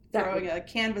throwing a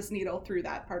canvas needle through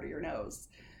that part of your nose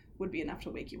would be enough to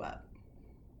wake you up.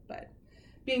 But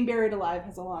being buried alive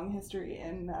has a long history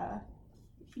in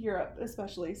Europe,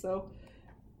 especially. So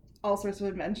all sorts of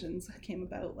inventions came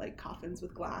about, like coffins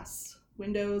with glass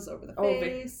windows over the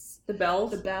face. The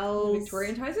bells. The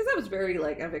Victorian times. That was very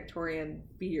like a Victorian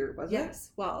fear, wasn't it?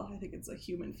 Yes. Well, I think it's a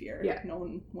human fear. Yeah. No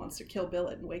one wants to kill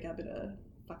Billet and wake up in a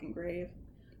fucking grave.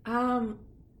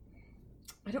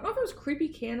 I don't know if it was Creepy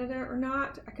Canada or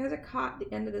not. I kind of caught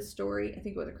the end of this story. I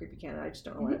think it was a Creepy Canada. I just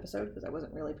don't know what episode because I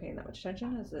wasn't really paying that much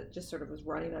attention as it just sort of was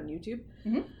running on YouTube.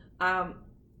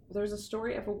 There's a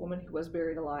story of a woman who was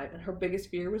buried alive, and her biggest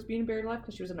fear was being buried alive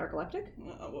because she was a narcoleptic.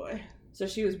 Oh boy. So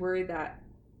she was worried that...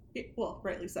 well,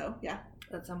 rightly so, yeah.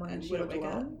 That someone and she would wake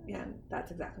alone. up. Yeah, and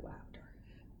that's exactly what happened to her.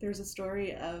 There's a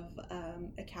story of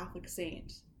a Catholic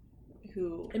saint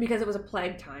who... And because it was a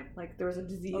plague time, like there was a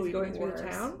disease going through the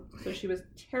town, so she was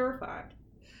terrified.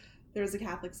 There was a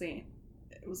Catholic saint.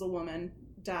 It was a woman,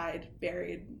 died,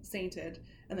 buried, sainted,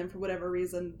 and then for whatever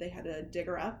reason they had to dig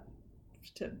her up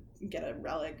to get a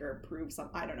relic or prove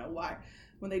something. I don't know why.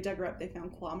 When they dug her up, they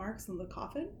found claw marks in the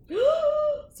coffin.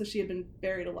 So she had been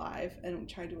buried alive and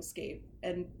tried to escape.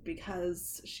 And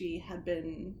because she had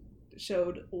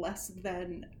showed less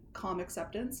than calm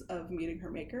acceptance of meeting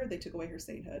her maker, they took away her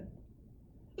sainthood.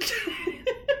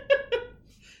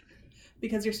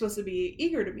 Because you're supposed to be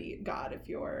eager to meet God if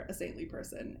you're a saintly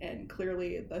person, and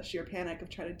clearly the sheer panic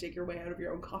of trying to dig your way out of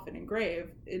your own coffin and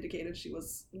grave indicated she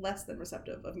was less than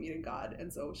receptive of meeting God,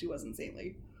 and so she wasn't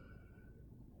saintly.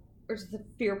 Or just the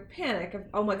fear panic of,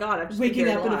 oh my God, I'm just waking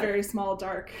up in a very small,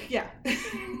 dark,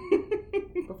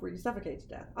 before you suffocate to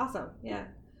death. Awesome, yeah.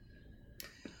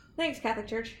 Thanks, Catholic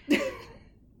Church.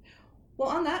 Well,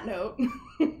 on that note,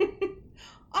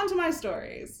 on to my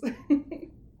stories.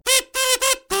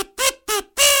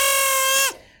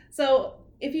 So,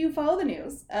 if you follow the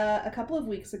news, a couple of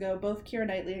weeks ago, both Keira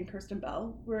Knightley and Kristen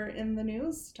Bell were in the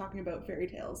news talking about fairy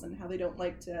tales and how they don't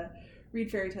like to read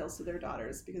fairy tales to their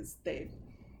daughters because they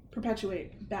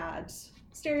perpetuate bad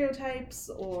stereotypes,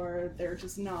 or they're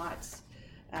just not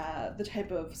the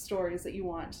type of stories that you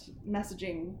want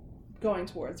messaging going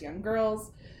towards young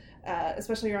girls,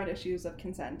 especially around issues of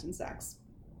consent and sex.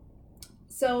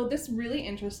 So this really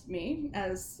interests me,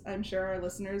 as I'm sure our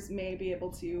listeners may be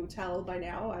able to tell by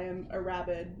now. I am a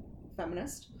rabid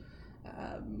feminist.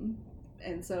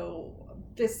 And so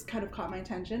this kind of caught my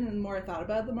attention, and the more I thought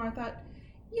about it, the more I thought,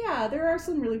 yeah, there are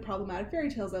some really problematic fairy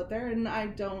tales out there, and I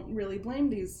don't really blame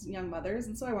these young mothers,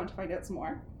 and so I want to find out some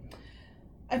more.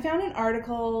 I found an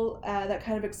article that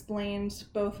kind of explained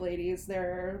both ladies,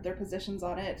 their positions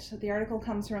on it. The article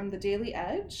comes from the Daily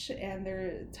Edge, and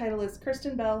their title is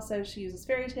Kirsten Bell Says She Uses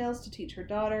Fairy Tales to Teach Her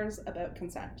Daughters About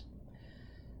Consent.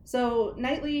 So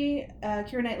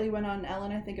Keira Knightley went on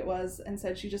Ellen, I think it was, and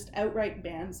said she just outright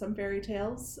banned some fairy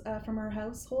tales from her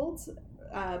household,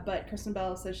 but Kirsten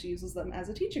Bell says she uses them as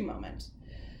a teaching moment.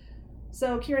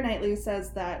 So Keira Knightley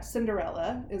says that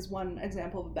Cinderella is one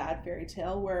example of a bad fairy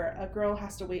tale where a girl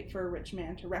has to wait for a rich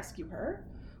man to rescue her,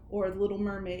 or The Little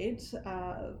Mermaid,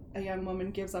 a young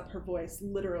woman gives up her voice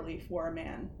literally for a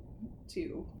man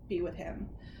to be with him.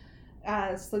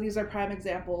 So these are prime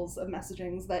examples of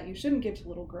messagings that you shouldn't give to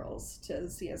little girls to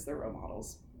see as their role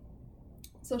models.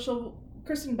 So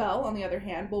Kristen Bell, on the other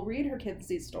hand, will read her kids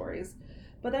these stories,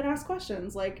 but then ask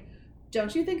questions like,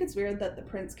 don't you think it's weird that the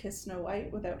prince kissed Snow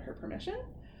White without her permission?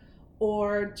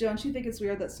 Or don't you think it's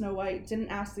weird that Snow White didn't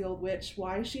ask the old witch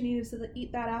why she needed to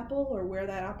eat that apple or where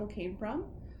that apple came from?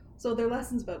 So they're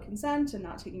lessons about consent and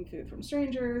not taking food from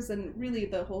strangers, and really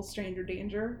the whole stranger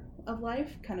danger of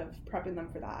life, kind of prepping them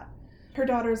for that. Her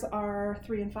daughters are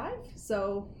 3 and 5,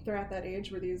 so they're at that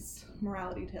age where these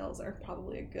morality tales are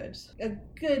probably a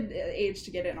good age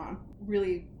to get in on,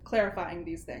 really clarifying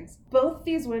these things. Both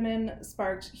these women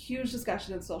sparked huge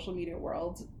discussion in the social media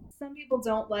world. Some people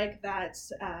don't like that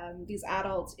these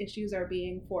adult issues are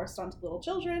being forced onto little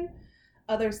children.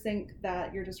 Others think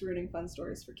that you're just ruining fun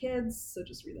stories for kids, so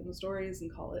just read them the stories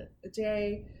and call it a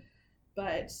day.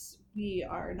 But we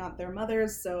are not their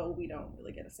mothers, so we don't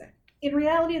really get a say. In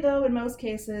reality, though, in most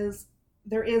cases,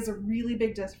 there is a really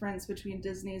big difference between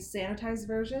Disney's sanitized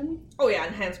version. Oh, yeah,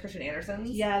 and Hans Christian Andersen's.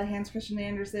 Yeah, the Hans Christian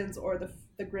Andersen's or the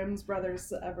Grimm's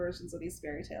Brothers versions of these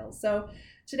fairy tales. So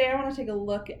today I want to take a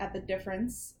look at the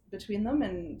difference between them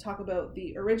and talk about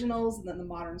the originals and then the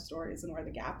modern stories and where the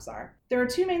gaps are. There are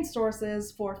 2 main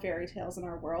sources for fairy tales in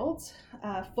our world,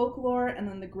 folklore and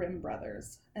then the Grimm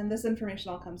brothers. And this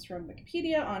information all comes from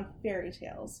Wikipedia on fairy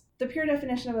tales. The pure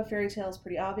definition of a fairy tale is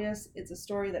pretty obvious. It's a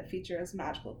story that features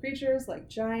magical creatures like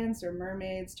giants or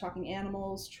mermaids, talking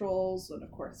animals, trolls, and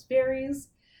of course fairies.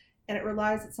 And it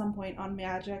relies at some point on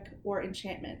magic or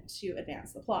enchantment to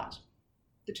advance the plot.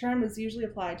 The term is usually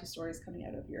applied to stories coming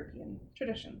out of European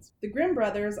traditions. The Grimm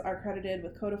brothers are credited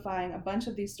with codifying a bunch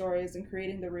of these stories and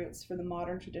creating the roots for the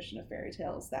modern tradition of fairy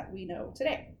tales that we know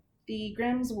today. The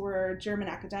Grimms were German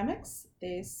academics.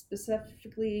 They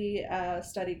specifically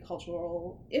studied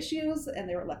cultural issues, and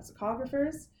they were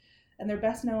lexicographers, and they're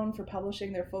best known for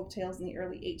publishing their folk tales in the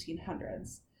early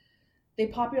 1800s. They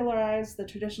popularized the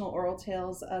traditional oral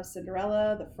tales of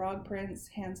Cinderella, the Frog Prince,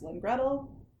 Hansel and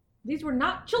Gretel. These were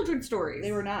not children's stories.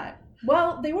 They were not.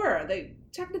 Well, they were. They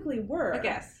technically were. I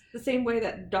guess. The same way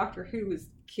that Doctor Who is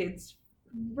kids'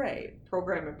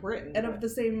 program in Britain. And of the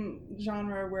same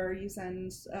genre where you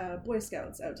send Boy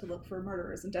Scouts out to look for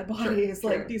murderers and dead bodies.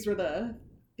 Sure. These were the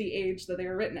age that they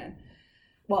were written in.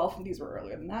 Well, these were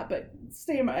earlier than that, but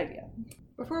same idea.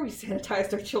 Before we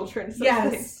sanitized our children.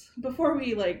 Yes. Before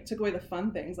we took away the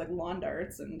fun things like lawn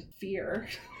darts and fear.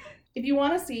 If you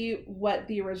want to see what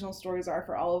the original stories are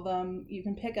for all of them, you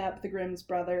can pick up the Grimm's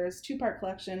Brothers 2-part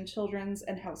collection, Children's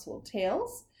and Household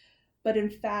Tales. But in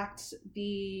fact,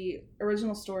 the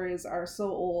original stories are so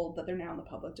old that they're now in the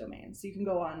public domain. So you can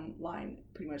go online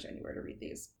pretty much anywhere to read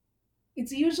these.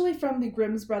 It's usually from the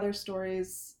Grimm's Brothers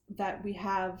stories that we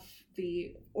have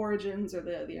the origins or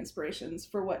the inspirations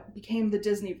for what became the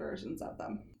Disney versions of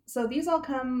them. So these all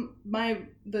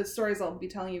the stories I'll be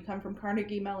telling you come from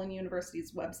Carnegie Mellon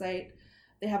University's website.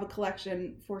 They have a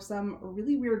collection. For some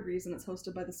really weird reason, it's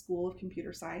hosted by the School of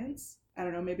Computer Science. I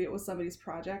don't know, maybe it was somebody's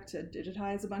project to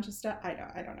digitize a bunch of stuff. I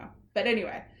don't know. But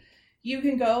anyway, you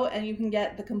can go and you can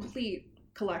get the complete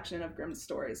collection of Grimm's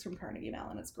stories from Carnegie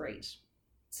Mellon. It's great.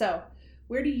 So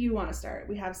where do you want to start?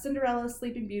 We have Cinderella,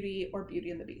 Sleeping Beauty, or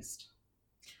Beauty and the Beast.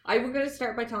 I was going to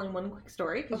start by telling one quick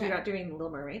story because Okay. You're not doing Little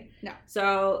Mermaid. No.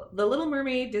 So The Little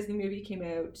Mermaid Disney movie came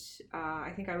out,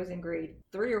 I think I was in grade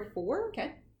 3 or 4.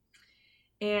 Okay.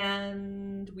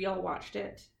 And we all watched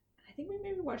it. I think we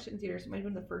maybe watched it in theaters. It might have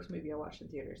been the first movie I watched in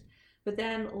theaters. But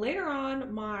then later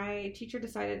on, my teacher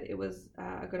decided it was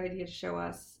a good idea to show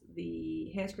us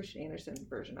the Hans Christian Andersen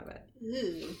version of it.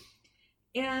 Ooh.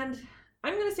 And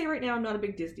I'm going to say right now I'm not a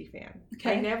big Disney fan.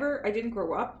 Okay. I didn't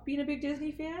grow up being a big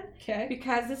Disney fan. Okay.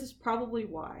 Because this is probably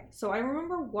why. So I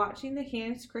remember watching the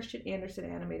Hans Christian Andersen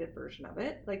animated version of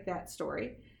it, like that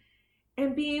story,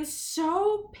 and being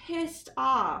so pissed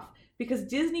off because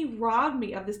Disney robbed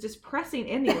me of this depressing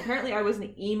ending. Apparently I was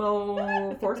an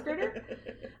emo fourth grader.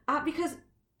 Because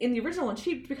in the original one,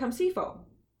 she becomes Seafoam.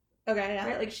 Okay, yeah.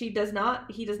 Right? Like he does not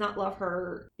love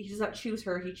her. He does not choose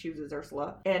her. He chooses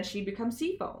Ursula. And she becomes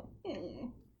Seafoam.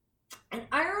 And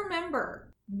I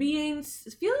remember feeling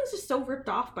just so ripped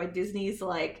off by Disney's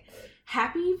like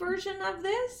happy version of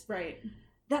this. Right.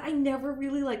 That I never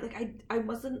really I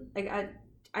wasn't like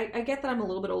I get that I'm a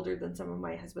little bit older than some of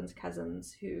my husband's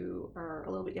cousins who are a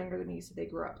little bit younger than me, so they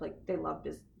grew up like they love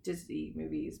Disney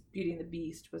movies. Beauty and the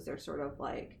Beast was their sort of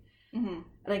like, and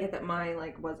I get that mine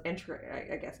like was entry.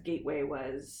 I guess gateway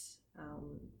was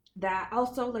that.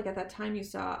 Also, like at that time you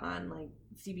saw on like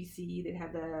CBC they'd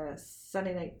have the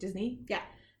Sunday Night Disney,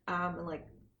 and like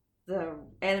the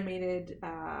animated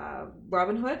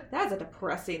Robin Hood. That's a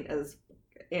depressing as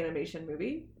animation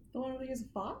movie. The one where he has a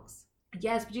fox?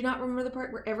 Yes, but do you not remember the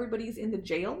part where everybody's in the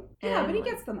jail? Yeah, but he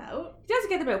gets them out. He doesn't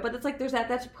get them out, but it's like there's that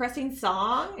depressing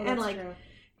song, and like true.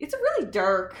 It's really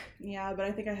dark. Yeah, but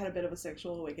I think I had a bit of a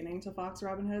sexual awakening to Fox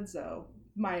Robin Hood, so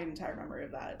my entire memory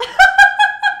of that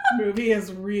movie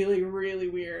is really, really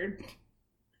weird.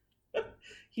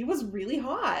 He was really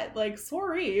hot. Like,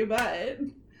 sorry, but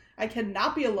I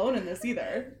cannot be alone in this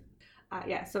either.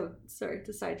 So sorry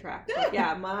to sidetrack. But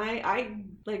yeah, I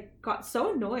like got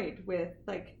so annoyed with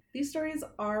like these stories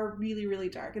are really, really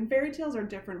dark, and fairy tales are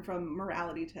different from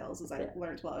morality tales, as I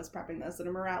learned while I was prepping this. And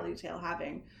a morality tale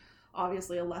having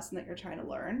obviously a lesson that you're trying to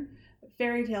learn.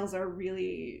 Fairy tales are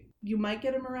really, you might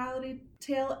get a morality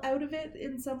tale out of it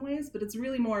in some ways, but it's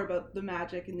really more about the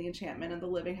magic and the enchantment and the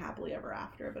living happily ever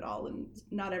after of it all, and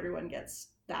not everyone gets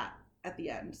that at the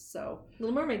end. So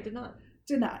Little Mermaid did not.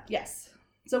 Yes.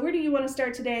 So where do you want to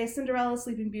start today? Cinderella,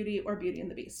 Sleeping Beauty, or Beauty and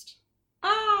the Beast?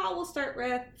 We'll start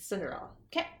with Cinderella.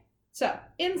 Okay. So,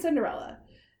 in Cinderella,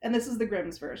 and this is the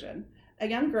Grimm's version, a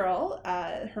young girl,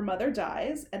 her mother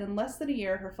dies, and in less than a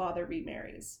year, her father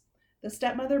remarries. The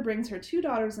stepmother brings her 2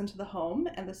 daughters into the home,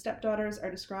 and the stepdaughters are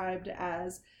described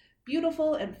as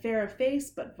beautiful and fair of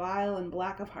face, but vile and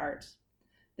black of heart.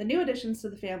 The new additions to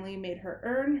the family made her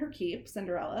earn her keep,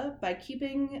 Cinderella, by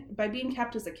being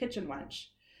kept as a kitchen wench.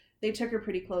 They took her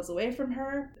pretty clothes away from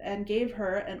her and gave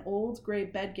her an old gray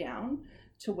bedgown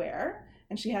to wear,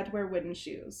 and she had to wear wooden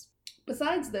shoes.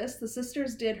 Besides this, the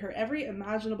sisters did her every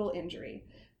imaginable injury.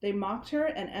 They mocked her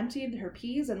and emptied her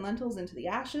peas and lentils into the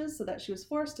ashes so that she was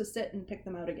forced to sit and pick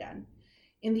them out again.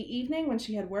 In the evening, when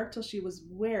she had worked till she was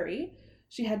weary,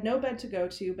 she had no bed to go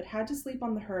to, but had to sleep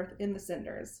on the hearth in the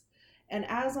cinders. And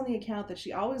as on the account that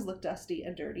she always looked dusty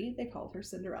and dirty, they called her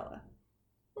Cinderella.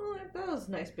 Well, those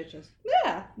nice bitches.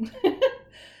 Yeah.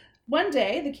 One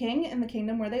day, the king in the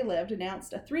kingdom where they lived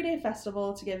announced a 3-day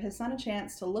festival to give his son a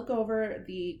chance to look over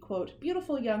the, quote,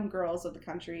 beautiful young girls of the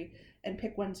country and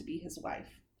pick one to be his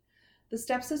wife. The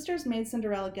stepsisters made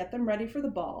Cinderella get them ready for the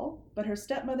ball, but her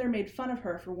stepmother made fun of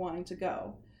her for wanting to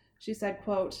go. She said,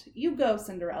 quote, you go,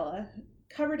 Cinderella,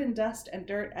 covered in dust and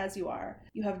dirt as you are.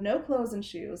 You have no clothes and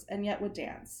shoes, and yet would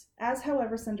dance. As,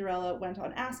 however, Cinderella went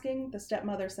on asking, the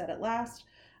stepmother said at last,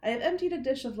 I have emptied a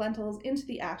dish of lentils into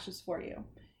the ashes for you.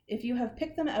 If you have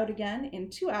picked them out again in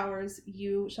 2 hours,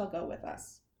 you shall go with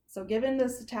us. So given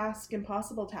this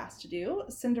impossible task to do,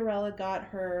 Cinderella got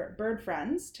her bird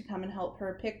friends to come and help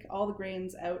her pick all the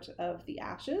grains out of the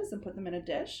ashes and put them in a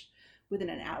dish within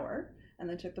an hour, and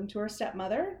then took them to her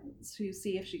stepmother to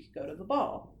see if she could go to the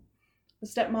ball. The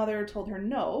stepmother told her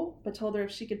no, but told her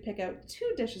if she could pick out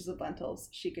 2 dishes of lentils,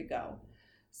 she could go.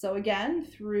 So again,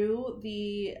 threw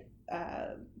the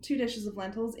 2 dishes of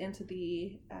lentils into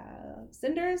the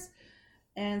cinders,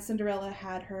 and Cinderella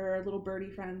had her little birdie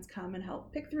friends come and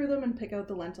help pick through them and pick out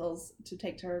the lentils to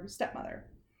take to her stepmother.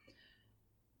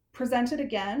 Presented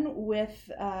again with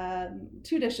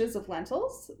 2 dishes of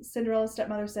lentils, Cinderella's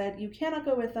stepmother said, you cannot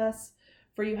go with us,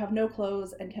 for you have no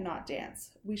clothes and cannot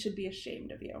dance. We should be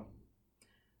ashamed of you.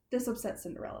 This upset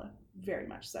Cinderella, very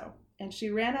much so, and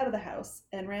she ran out of the house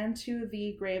and ran to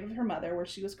the grave of her mother where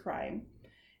she was crying,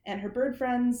 and her bird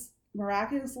friends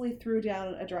miraculously threw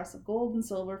down a dress of gold and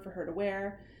silver for her to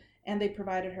wear, and they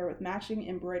provided her with matching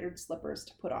embroidered slippers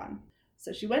to put on.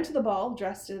 So she went to the ball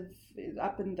dressed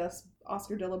up in this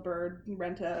Oscar de la Bird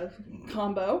rent-a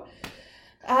combo,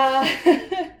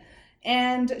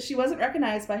 and she wasn't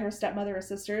recognized by her stepmother or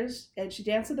sisters, and she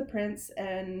danced with the prince,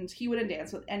 and he wouldn't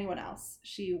dance with anyone else.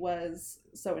 She was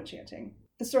so enchanting.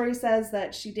 The story says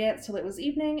that she danced till it was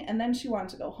evening, and then she wanted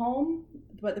to go home,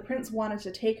 but the prince wanted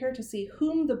to take her to see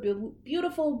whom the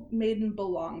beautiful maiden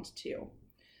belonged to.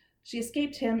 She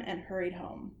escaped him and hurried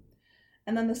home.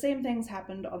 And then the same things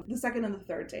happened on the 2nd and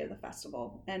the 3rd day of the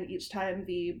festival, and each time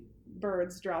the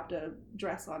birds dropped a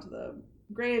dress onto the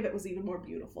grave, it was even more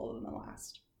beautiful than the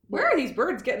last. Where are these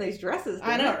birds getting these dresses?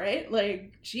 I know, right?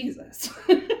 Like, Jesus.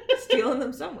 Stealing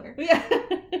them somewhere. Yeah.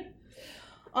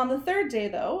 On the third day,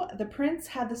 though, the prince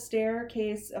had the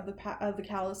staircase of the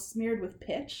callus smeared with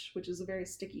pitch, which is a very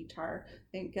sticky tar.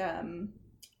 I think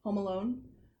Home Alone.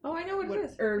 Oh, I know what it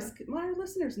is. Urs, well, our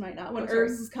listeners might not. When sorry.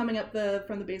 Urs is coming up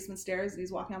from the basement stairs and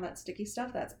he's walking on that sticky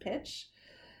stuff, that's pitch.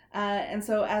 And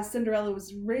so as Cinderella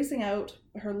was racing out,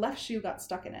 her left shoe got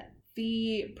stuck in it.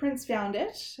 The prince found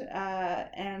it,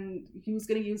 and he was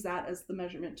going to use that as the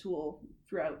measurement tool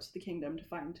throughout the kingdom to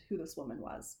find who this woman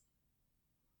was.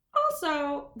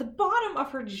 Also, the bottom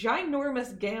of her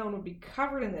ginormous gown would be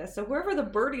covered in this, so whoever the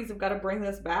birdies have got to bring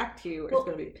this back to is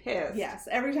going to be pissed. Yes,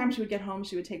 every time she would get home,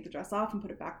 she would take the dress off and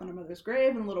put it back on her mother's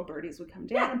grave, and little birdies would come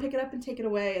down and pick it up and take it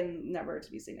away, and never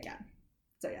to be seen again.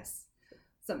 So yes,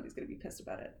 somebody's going to be pissed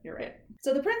about it. You're right.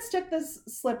 So the prince took this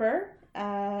slipper,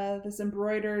 this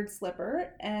embroidered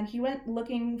slipper, and he went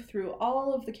looking through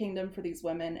all of the kingdom for these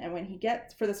women, and when he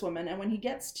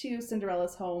gets to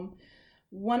Cinderella's home,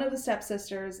 one of the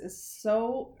stepsisters is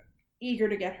so eager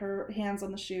to get her hands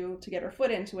on the shoe, to get her foot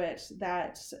into it,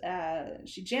 that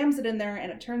she jams it in there,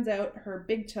 and it turns out her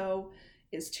big toe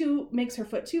makes her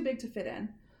foot too big to fit in.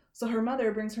 So her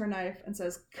mother brings her a knife and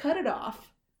says, cut it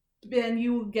off, then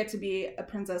you will get to be a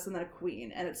princess and then a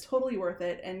queen, and it's totally worth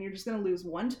it, and you're just going to lose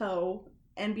one toe,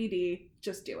 NBD,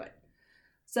 just do it.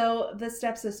 So the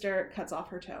stepsister cuts off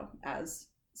her toe, as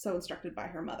so instructed by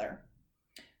her mother.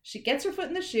 She gets her foot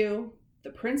in the shoe. The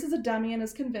prince is a dummy and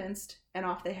is convinced, and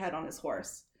off they head on his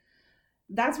horse.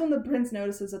 That's when the prince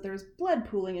notices that there's blood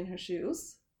pooling in her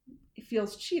shoes. He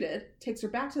feels cheated, takes her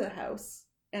back to the house,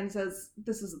 and says,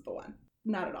 this isn't the one.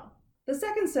 Not at all. The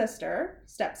second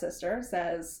stepsister,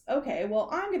 says, okay, well,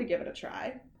 I'm going to give it a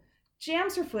try.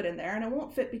 Jams her foot in there, and it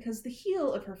won't fit because the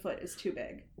heel of her foot is too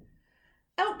big.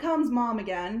 Out comes mom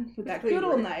again with that good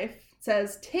old knife,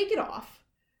 says, take it off.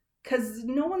 Because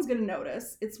no one's going to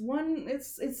notice. It's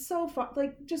so fun.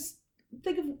 Like, just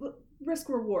think of risk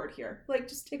reward here. Like,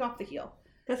 just take off the heel.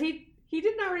 Because he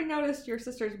didn't already notice your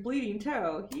sister's bleeding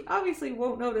toe. He obviously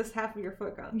won't notice half of your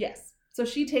foot gone. Yes. So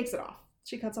she takes it off.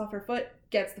 She cuts off her foot,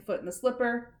 gets the foot in the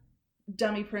slipper.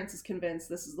 Dummy prince is convinced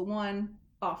this is the one.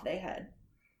 Off they head.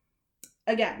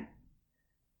 Again,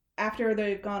 after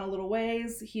they've gone a little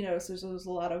ways, he notices there's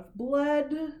a lot of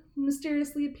blood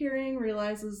mysteriously appearing,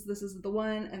 realizes this isn't the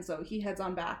one, and so he heads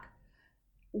on back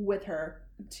with her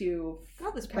to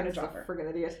this prince is a friggin'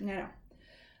 idiot. I know.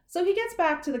 So he gets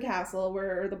back to the castle,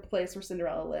 the place where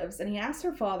Cinderella lives, and he asks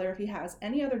her father if he has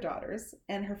any other daughters,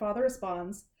 and her father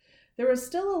responds, there is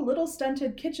still a little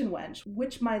stunted kitchen wench,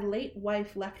 which my late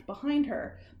wife left behind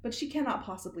her, but she cannot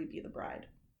possibly be the bride.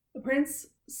 The prince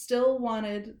still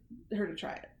wanted her to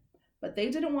try it. But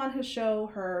they didn't want to show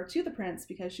her to the prince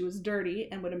because she was dirty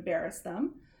and would embarrass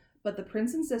them. But the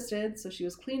prince insisted, so she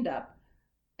was cleaned up.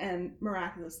 And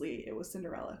miraculously, it was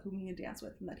Cinderella whom he had danced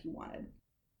with and that he wanted.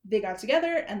 They got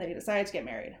together and they decided to get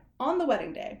married. On the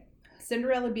wedding day,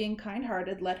 Cinderella, being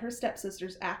kind-hearted, let her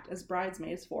stepsisters act as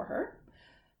bridesmaids for her.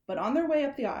 But on their way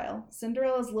up the aisle,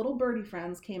 Cinderella's little birdie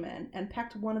friends came in and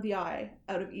pecked one of the eye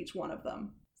out of each one of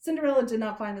them. Cinderella did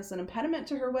not find this an impediment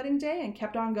to her wedding day and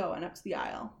kept on going up to the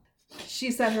aisle.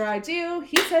 She said her I do,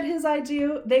 he said his I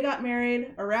do, they got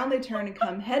married, around they turned and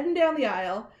come heading down the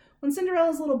aisle, when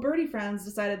Cinderella's little birdie friends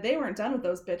decided they weren't done with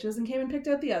those bitches and came and picked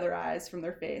out the other eyes from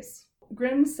their face.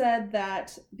 Grimm said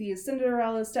that these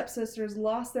Cinderella's stepsisters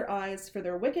lost their eyes for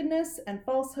their wickedness and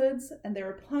falsehoods, and they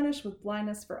were punished with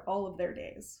blindness for all of their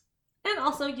days. And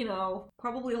also,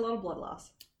 probably a lot of blood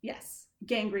loss. Yes.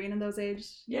 Gangrene in those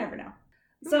ages, you never know.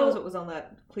 Who knows what was on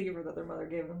that cleaver that their mother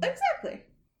gave them? Exactly.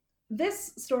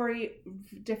 This story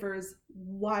differs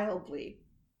wildly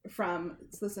from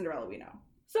the Cinderella we know.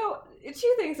 So,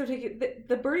 two things are taken.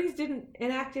 The birdies didn't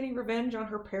enact any revenge on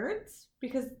her parents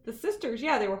because the sisters,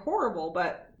 they were horrible,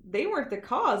 but they weren't the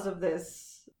cause of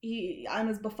this. I'm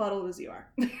as befuddled as you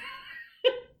are.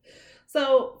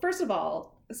 So, first of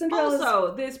all, Cinderella's...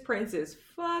 Also, this prince is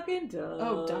fucking dumb.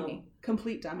 Oh, dummy.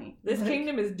 Complete dummy. This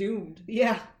kingdom is doomed.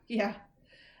 Yeah.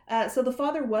 So the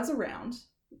father was around.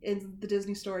 In the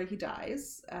Disney story, he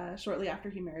dies shortly after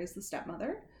he marries the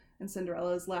stepmother, and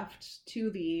Cinderella is left to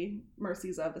the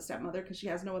mercies of the stepmother because she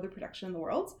has no other protection in the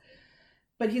world.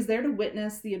 But he's there to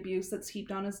witness the abuse that's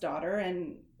heaped on his daughter,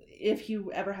 and if he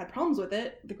ever had problems with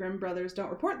it, the Grimm brothers don't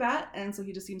report that, and so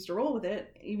he just seems to roll with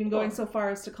it, even going so far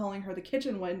as to calling her the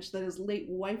kitchen wench that his late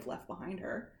wife left behind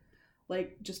her.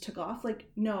 Like, just took off. Like,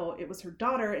 no, it was her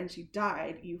daughter, and she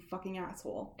died, you fucking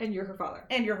asshole. And you're her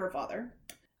father.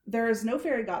 There is no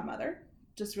fairy godmother,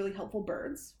 just really helpful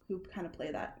birds who kind of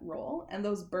play that role. And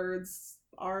those birds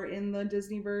are in the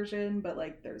Disney version, but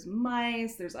like there's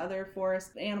mice, there's other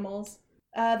forest animals.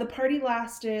 The party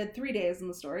lasted 3 days in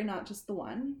the story, not just the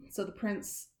one. So the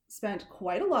prince spent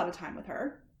quite a lot of time with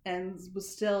her and was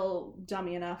still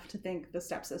dummy enough to think the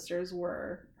stepsisters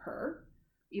were her,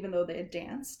 even though they had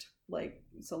danced. Like,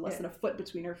 so less than a foot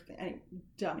between her.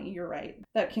 Dummy, you're right.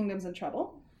 That kingdom's in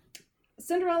trouble.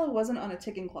 Cinderella wasn't on a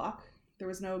ticking clock. There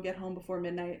was no get home before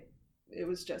midnight. It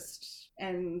was just,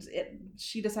 and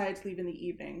she decided to leave in the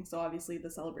evening. So obviously the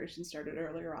celebration started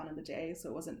earlier on in the day. So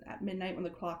it wasn't at midnight when the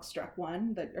clock struck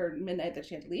midnight that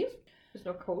she had to leave. There's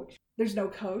no coach. There's no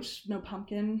coach. No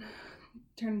pumpkin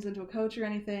turns into a coach or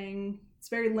anything. It's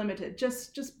very limited.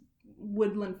 Just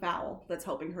woodland fowl that's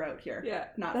helping her out here. Yeah,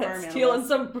 not that's farm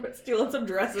stealing some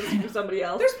dresses from somebody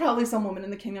else. There's probably some woman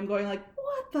in the kingdom going like,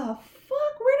 "What the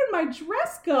fuck? Where did my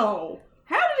dress go?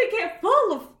 How did it get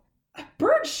full of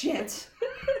bird shit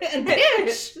and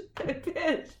pitch?"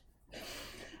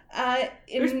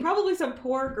 There's probably some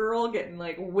poor girl getting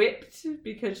like whipped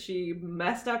because she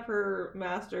messed up her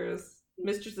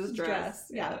mistress's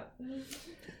dress. Yeah.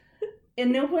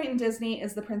 In no point in Disney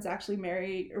is the prince actually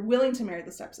willing to marry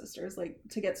the stepsisters, like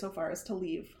to get so far as to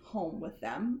leave home with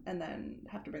them and then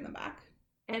have to bring them back.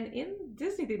 And in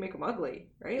Disney, they make them ugly,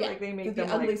 right? Yeah, like they make the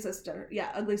them ugly like, sister. Yeah,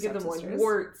 ugly give stepsisters. them like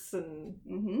warts and.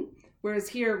 Mm-hmm. Whereas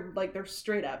here, like they're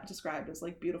straight up described as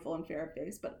like beautiful and fair of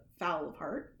face, but foul of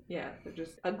heart. Yeah, they're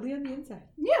just ugly on the inside.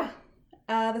 Yeah.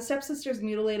 The stepsisters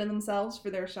mutilated themselves for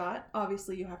their shot.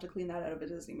 Obviously, you have to clean that out of a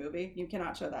Disney movie. You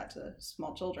cannot show that to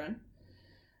small children.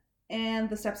 And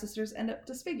the stepsisters end up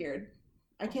disfigured.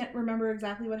 I can't remember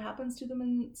exactly what happens to them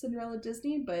in Cinderella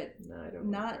Disney, but no, I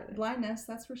don't not blindness,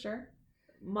 that's for sure.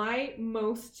 My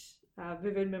most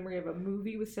vivid memory of a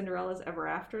movie with Cinderella's Ever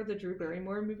After, the Drew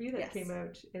Barrymore movie that came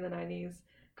out in the 90s,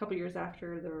 a couple years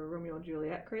after the Romeo and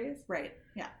Juliet craze. Right,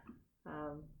 yeah.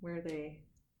 Where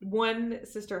one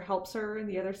sister helps her and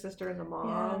the other sister and the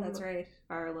mom that's right.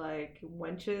 are like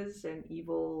wenches and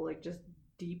evil, like just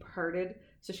deep-hearted.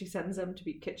 So she sends them to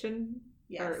be kitchen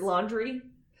or laundry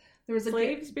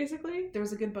slaves, basically. There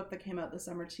was a good book that came out this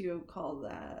summer too called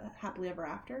Happily Ever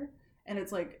After. And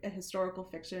it's like a historical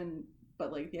fiction,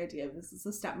 but like the idea of this is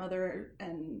the stepmother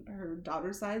and her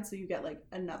daughter's side. So you get like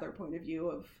another point of view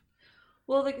of...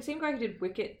 Well, like the same guy who did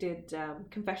Wicked did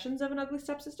Confessions of an Ugly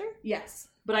Stepsister. Yes.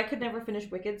 But I could never finish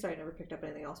Wicked, so I never picked up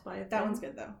anything else by it. That one's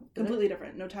good, though. Completely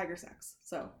different. No tiger sex.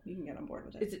 So you can get on board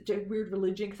with it. Is it a weird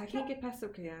religion? Because I can't get past...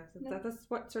 Okay, yeah. That's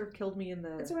what sort of killed me in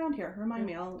the... It's around here. Remind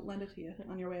me. I'll lend it to you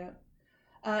on your way out.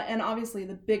 And obviously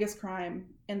the biggest crime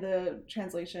in the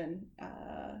translation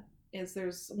is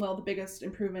the biggest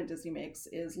improvement Disney makes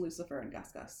is Lucifer and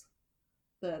Gus Gus.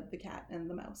 The cat and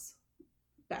the mouse.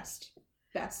 Best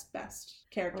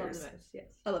characters. I love the mouse, yes.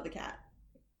 I love the cat.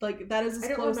 Like, that is as close... I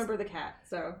don't close... remember the cat,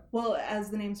 so... Well, as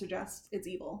the name suggests, it's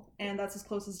evil. And that's as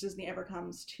close as Disney ever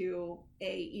comes to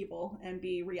A, evil, and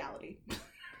B, reality.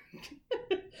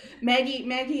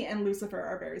 Maggie and Lucifer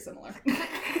are very similar.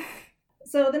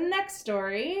 So the next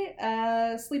story,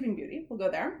 Sleeping Beauty, we'll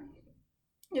go there.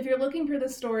 If you're looking for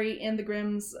this story in the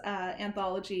Grimm's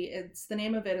anthology, the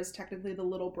name of it is technically The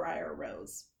Little Briar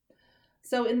Rose.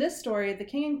 So in this story, the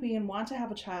king and queen want to have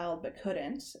a child but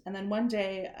couldn't. And then one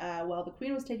day, while the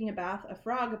queen was taking a bath, a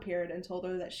frog appeared and told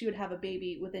her that she would have a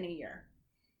baby within a year.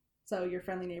 So your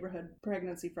friendly neighborhood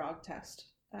pregnancy frog test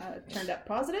turned up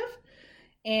positive.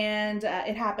 And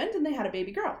it happened, and they had a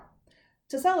baby girl.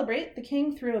 To celebrate, the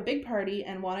king threw a big party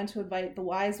and wanted to invite the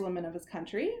wise women of his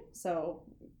country, so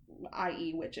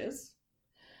i.e. witches,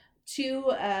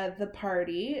 to the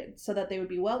party so that they would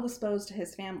be well disposed to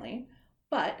his family.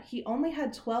 But he only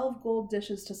had 12 gold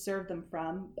dishes to serve them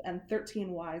from and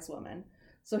 13 wise women,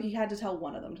 so he had to tell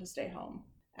one of them to stay home.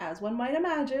 As one might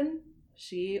imagine,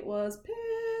 she was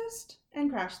pissed and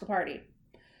crashed the party.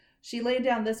 She laid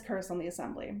down this curse on the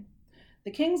assembly.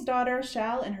 The king's daughter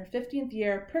shall, in her 15th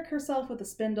year, prick herself with a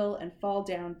spindle and fall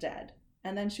down dead.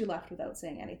 And then she left without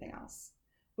saying anything else.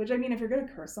 Which, I mean, if you're going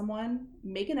to curse someone,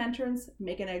 make an entrance,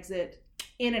 make an exit,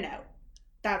 in and out.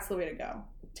 That's the way to go.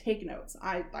 Take notes.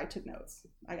 I took notes.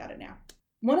 I got it now.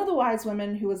 One of the wise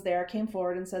women who was there came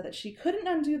forward and said that she couldn't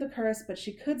undo the curse, but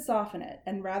she could soften it,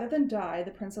 and rather than die,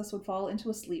 the princess would fall into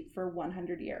a sleep for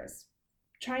 100 years.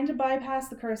 Trying to bypass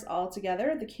the curse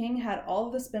altogether, the king had all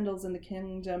of the spindles in the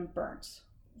kingdom burnt.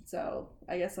 So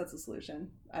I guess that's a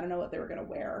solution. I don't know what they were going to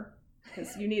wear,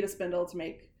 because you need a spindle to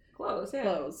make clothes.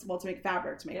 Well, to make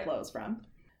fabric to make clothes from.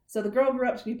 So the girl grew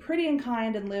up to be pretty and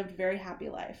kind and lived a very happy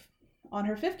life. On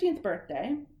her 15th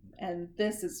birthday, and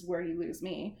this is where you lose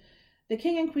me, the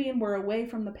king and queen were away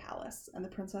from the palace, and the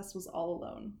princess was all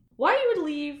alone. Why you would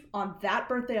leave on that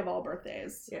birthday of all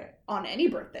birthdays? Yeah. On any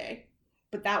birthday.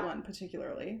 but that one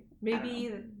particularly.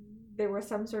 Maybe there was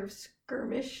some sort of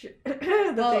skirmish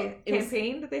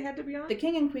campaign that they had to be on? The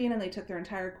king and queen, and they took their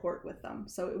entire court with them.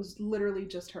 So it was literally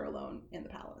just her alone in the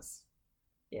palace.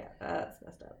 Yeah, that's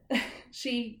messed up.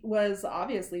 She was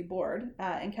obviously bored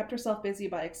and kept herself busy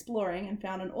by exploring and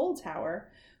found an old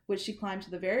tower, which she climbed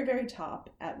to the very, very top,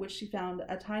 at which she found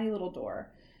a tiny little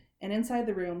door. And inside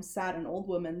the room sat an old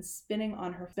woman spinning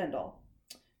on her spindle.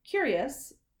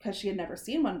 Curious, because she had never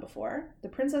seen one before, the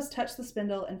princess touched the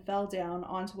spindle and fell down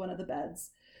onto one of the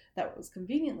beds that was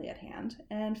conveniently at hand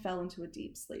and fell into a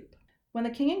deep sleep. When the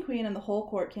king and queen and the whole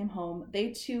court came home,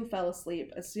 they too fell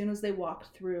asleep as soon as they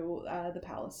walked through the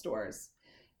palace doors.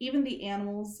 Even the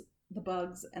animals, the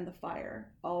bugs, and the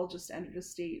fire all just entered a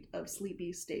state of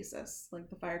sleepy stasis. Like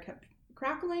the fire kept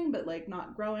crackling, but like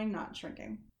not growing, not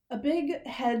shrinking. A big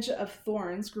hedge of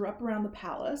thorns grew up around the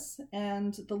palace,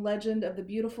 and the legend of the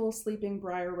beautiful sleeping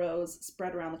Briar Rose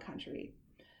spread around the country.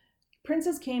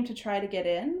 Princes came to try to get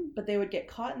in, but they would get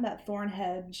caught in that thorn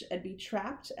hedge and be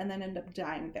trapped and then end up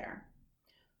dying there.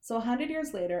 So 100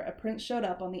 years later, a prince showed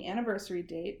up on the anniversary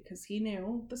date because he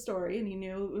knew the story and he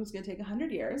knew it was going to take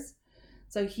 100 years.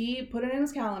 So he put it in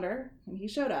his calendar and he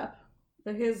showed up.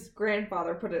 So his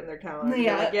grandfather put it in their calendar.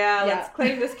 Yeah, let's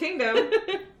claim this kingdom.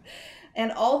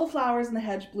 And all the flowers in the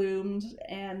hedge bloomed,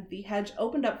 and the hedge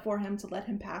opened up for him to let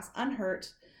him pass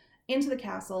unhurt into the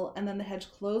castle, and then the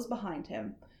hedge closed behind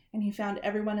him, and he found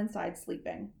everyone inside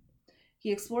sleeping.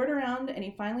 He explored around, and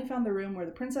he finally found the room where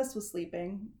the princess was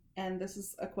sleeping, and this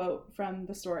is a quote from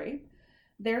the story.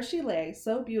 There she lay,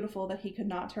 so beautiful that he could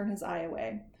not turn his eye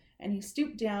away, and he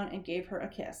stooped down and gave her a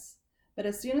kiss. But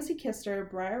as soon as he kissed her,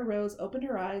 Briar Rose opened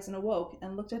her eyes and awoke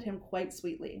and looked at him quite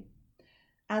sweetly.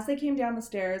 As they came down the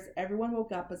stairs, everyone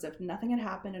woke up as if nothing had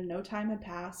happened and no time had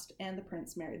passed, and the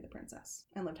prince married the princess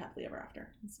and lived happily ever after.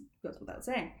 This goes without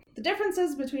saying. The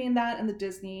differences between that and the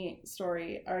Disney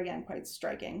story are, again, quite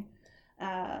striking.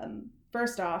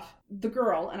 First off, the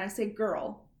girl, and I say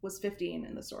girl, was 15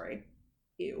 in the story.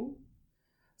 Ew.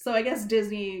 So I guess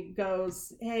Disney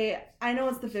goes, hey, I know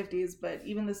it's the 50s, but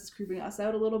even this is creeping us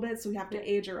out a little bit, so we have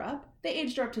to age her up. They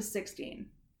aged her up to 16.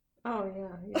 Oh,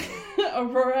 yeah.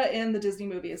 Aurora in the Disney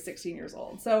movie is 16 years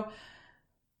old. So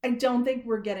I don't think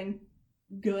we're getting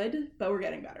good, but we're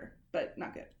getting better, but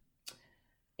not good.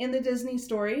 In the Disney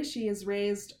story, she is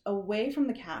raised away from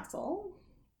the castle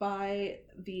by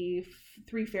the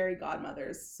three fairy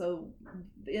godmothers. So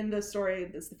in the story,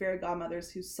 it's the fairy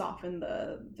godmothers who soften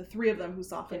the three of them who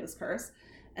soften this curse.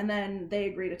 And then they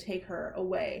agree to take her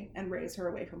away and raise her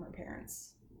away from her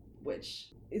parents, which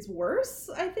is worse,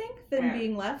 I think, than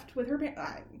being left with her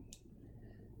parents.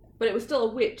 But it was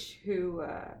still a witch who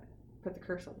put the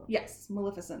curse on them. Yes,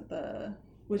 Maleficent,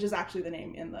 which is actually the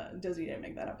name in the... Disney didn't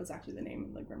make that up. It's actually the name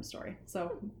in the Grimm story.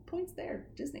 So, points there,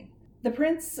 Disney. The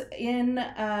prince in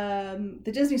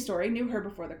the Disney story knew her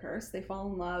before the curse. They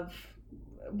fall in love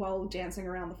while dancing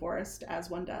around the forest, as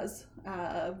one does.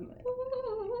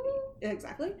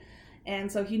 Exactly. And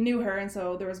so he knew her, and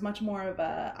so there was much more of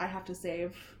a, I have to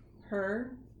save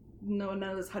her. No, none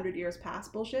of this 100 years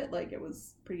past bullshit. Like, it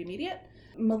was pretty immediate.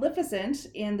 Maleficent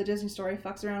in the Disney story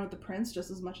fucks around with the prince just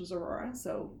as much as Aurora,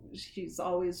 so she's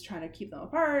always trying to keep them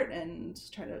apart and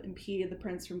try to impede the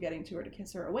prince from getting to her to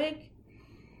kiss her awake.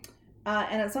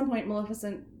 And at some point,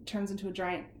 Maleficent turns into a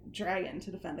giant dragon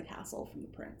to defend the castle from the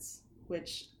prince,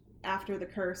 which, after the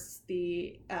curse,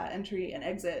 the entry and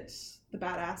exit, the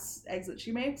badass exit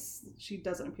she makes, she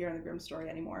doesn't appear in the Grimm story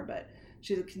anymore, but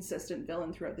she's a consistent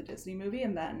villain throughout the Disney movie,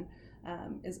 and then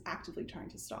is actively trying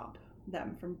to stop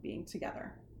them from being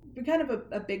together. Kind of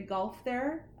a big gulf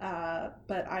there,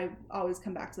 but I always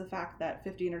come back to the fact that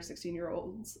 15 or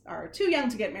 16-year-olds are too young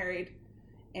to get married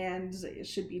and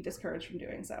should be discouraged from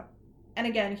doing so. And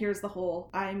again, here's the whole,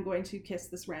 I'm going to kiss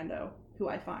this rando who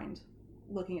I find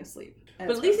looking asleep. But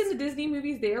at least in the Disney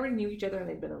movies, they already knew each other and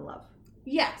they'd been in love.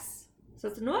 Yes. So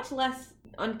it's much less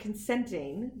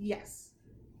unconsenting. Yes.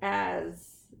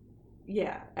 As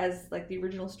like the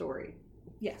original story.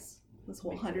 Yes. This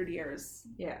whole 100 years.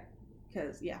 Yeah.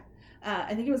 Because,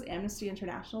 I think it was Amnesty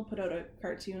International put out a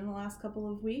cartoon in the last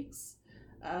couple of weeks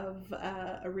of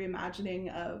a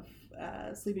reimagining of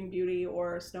Sleeping Beauty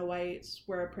or Snow White,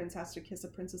 where a prince has to kiss a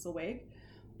princess awake,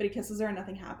 but he kisses her and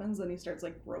nothing happens, and he starts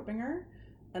like groping her,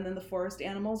 and then the forest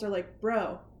animals are like,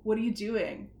 bro, what are you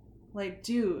doing? Like,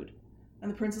 dude.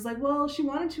 And the prince is like, well, she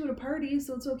wanted to at a party,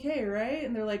 so it's okay, right?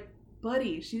 And they're like,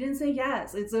 buddy, she didn't say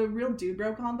yes. It's a real dude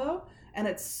bro combo, and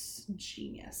it's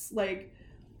genius. Like,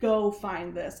 go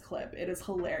find this clip. It is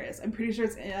hilarious. I'm pretty sure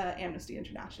it's Amnesty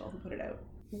International who put it out.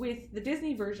 With the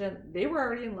Disney version, they were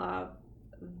already in love.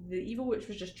 The evil witch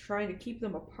was just trying to keep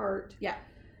them apart. Yeah.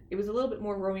 it was a little bit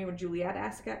more Romeo and Juliet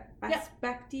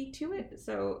aspecty to it.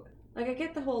 So like I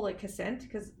get the whole like consent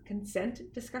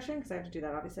discussion because I have to do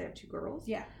that. Obviously, I have 2 girls.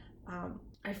 Yeah.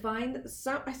 I find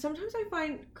sometimes I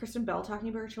find Kristen Bell talking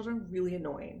about her children really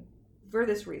annoying for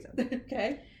this reason.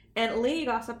 Okay. And Lady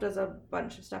Gossip does a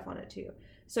bunch of stuff on it too.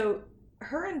 So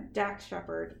her and Dax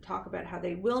Shepard talk about how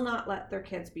they will not let their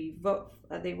kids be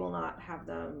they will not have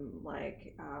them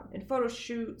like in photo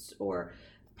shoots or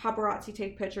paparazzi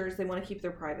take pictures. They want to keep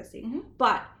their privacy. Mm-hmm.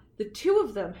 But the 2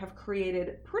 of them have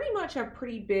created pretty much a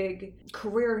pretty big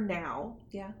career now.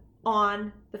 Yeah.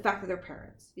 On the fact that they're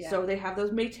parents. Yeah. So they have those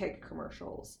Maytag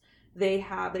commercials. They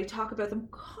talk about them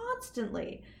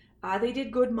constantly. They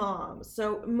did Good Moms.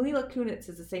 So Mila Kunis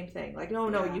is the same thing. Like,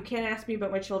 no, you can't ask me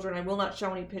about my children. I will not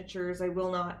show any pictures. I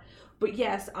will not. But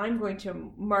yes, I'm going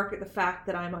to market the fact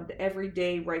that I'm an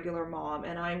everyday regular mom,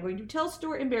 and I'm going to tell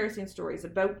embarrassing stories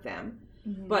about them.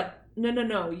 Mm-hmm. But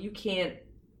no, you can't.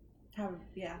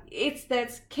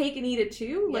 That's cake and eat it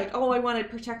too. Yeah. Like, I want to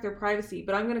protect their privacy,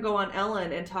 but I'm going to go on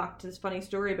Ellen and talk to this funny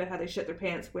story about how they shit their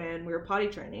pants when we were potty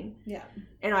training. Yeah.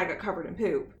 And I got covered in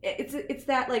poop. It's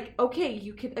that like, okay,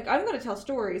 you can, like, I'm going to tell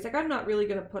stories. Like, I'm not really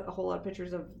going to put a whole lot of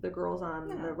pictures of the girls on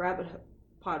the Rabbit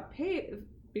Pod page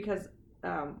because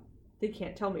they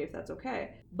can't tell me if that's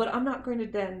okay. But I'm not going to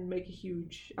then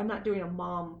I'm not doing a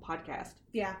mom podcast.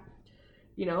 Yeah.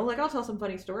 You know, like I'll tell some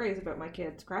funny stories about my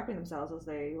kids crapping themselves as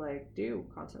they like do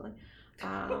constantly.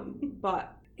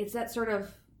 But it's that sort of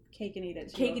cake and eat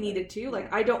it too.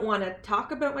 Like I don't want to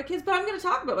talk about my kids, but I'm going to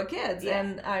talk about my kids. Yeah.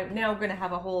 And I'm now going to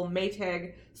have a whole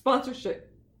Maytag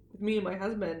sponsorship with me and my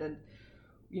husband and,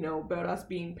 you know, about us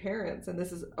being parents. And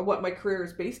this is what my career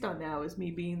is based on now is me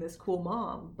being this cool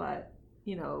mom. But,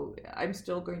 you know, I'm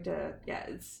still going to,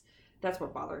 that's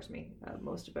what bothers me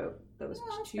most about those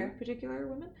 2 particular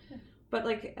women. Yeah. But,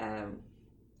 like,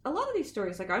 a lot of these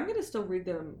stories, like, I'm going to still read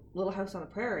them Little House on the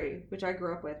Prairie, which I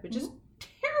grew up with, which is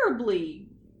terribly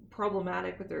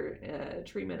problematic with their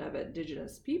treatment of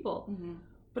Indigenous people. Mm-hmm.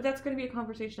 But that's going to be a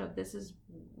conversation of this is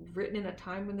written in a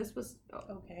time when this was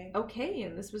okay,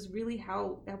 and this was really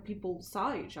how people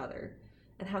saw each other,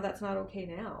 and how that's not okay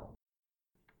now.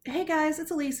 Hey guys,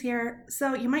 it's Elise here.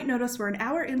 So you might notice we're an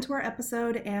hour into our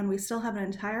episode, and we still have an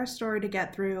entire story to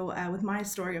get through with my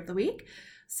story of the week.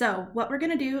 So what we're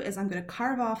going to do is I'm going to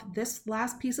carve off this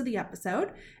last piece of the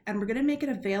episode and we're going to make it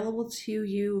available to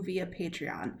you via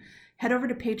Patreon. Head over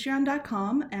to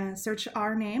patreon.com and search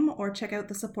our name or check out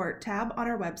the support tab on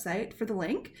our website for the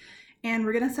link. And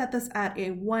we're going to set this at a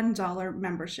 $1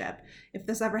 membership. If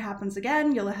this ever happens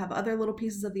again, you'll have other little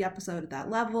pieces of the episode at that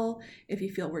level. If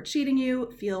you feel we're cheating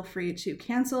you, feel free to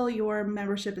cancel your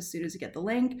membership as soon as you get the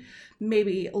link.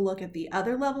 Maybe look at the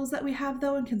other levels that we have,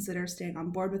 though, and consider staying on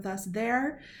board with us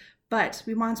there. But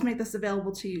we wanted to make this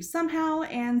available to you somehow,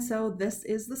 and so this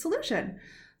is the solution.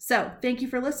 So thank you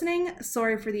for listening.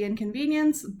 Sorry for the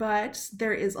inconvenience, but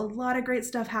there is a lot of great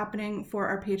stuff happening for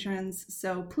our patrons,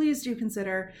 so please do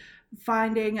consider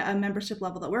finding a membership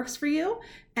level that works for you.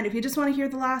 And if you just want to hear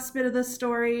the last bit of this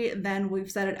story, then we've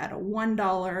set it at a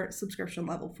 $1 subscription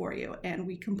level for you. And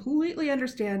we completely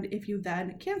understand if you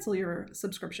then cancel your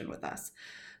subscription with us.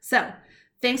 So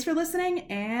thanks for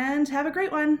listening and have a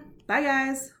great one. Bye,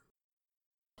 guys.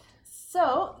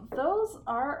 So those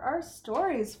are our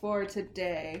stories for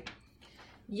today.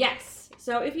 Yes.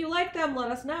 So if you like them,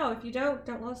 let us know. If you don't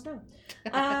let us know.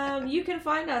 You can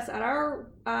find us at our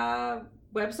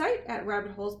website at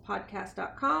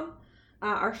rabbitholespodcast.com.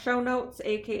 Our show notes,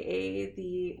 aka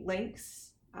the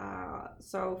links.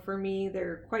 So for me,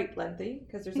 they're quite lengthy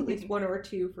because there's at least 1 or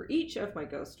 2 for each of my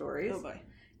ghost stories. Oh boy.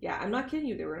 Yeah, I'm not kidding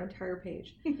you. They were an entire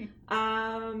page.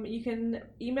 You can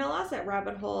email us at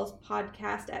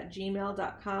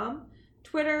rabbitholespodcast@gmail.com.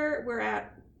 Twitter, we're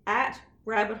at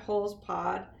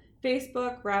rabbitholespod.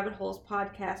 Facebook, Rabbit Holes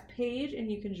Podcast page,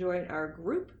 and you can join our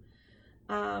group,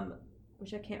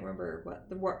 which I can't remember what,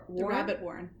 the Rabbit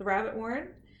Warren. The Rabbit Warren.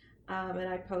 And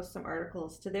I post some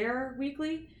articles to there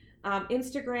weekly.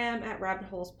 Instagram at Rabbit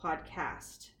Holes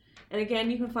Podcast. And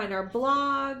again, you can find our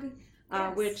blog,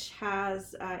 which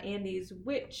has Andy's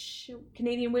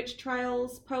Canadian Witch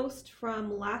Trials post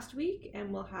from last week,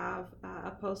 and we'll have a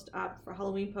post up for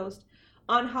Halloween post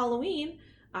on Halloween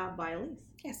by Elise.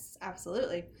 Yes,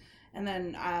 absolutely. And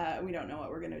then we don't know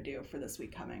what we're going to do for this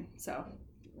week coming, so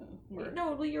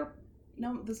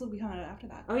No, this will be coming out after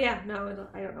that. Oh yeah, no,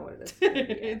 I don't know what it is.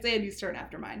 It's Andy's turn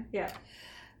after mine. Yeah.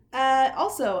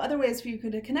 Also, other ways for you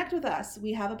to connect with us.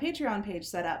 We have a Patreon page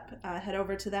set up. Head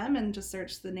over to them and just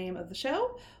search the name of the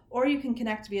show, or you can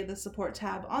connect via the support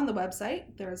tab on the website.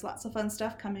 There's lots of fun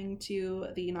stuff coming to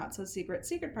the not so secret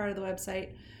part of the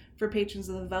website for patrons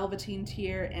of the Velveteen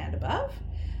tier and above.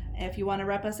 If you want to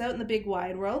rep us out in the big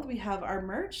wide world, we have our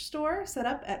merch store set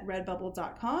up at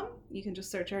redbubble.com. You can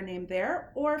just search our name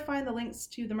there or find the links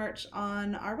to the merch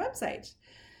on our website.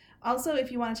 Also,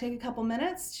 if you want to take a couple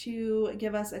minutes to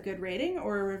give us a good rating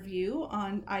or a review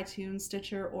on iTunes,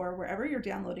 Stitcher, or wherever you're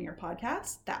downloading your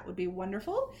podcasts, that would be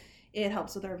wonderful. It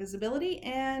helps with our visibility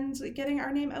and getting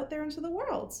our name out there into the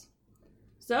world.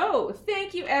 So,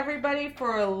 thank you everybody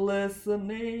for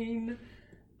listening.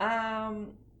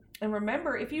 And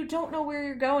remember, if you don't know where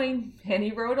you're going,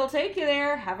 any road will take you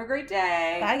there. Have a great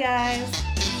day. Bye, guys.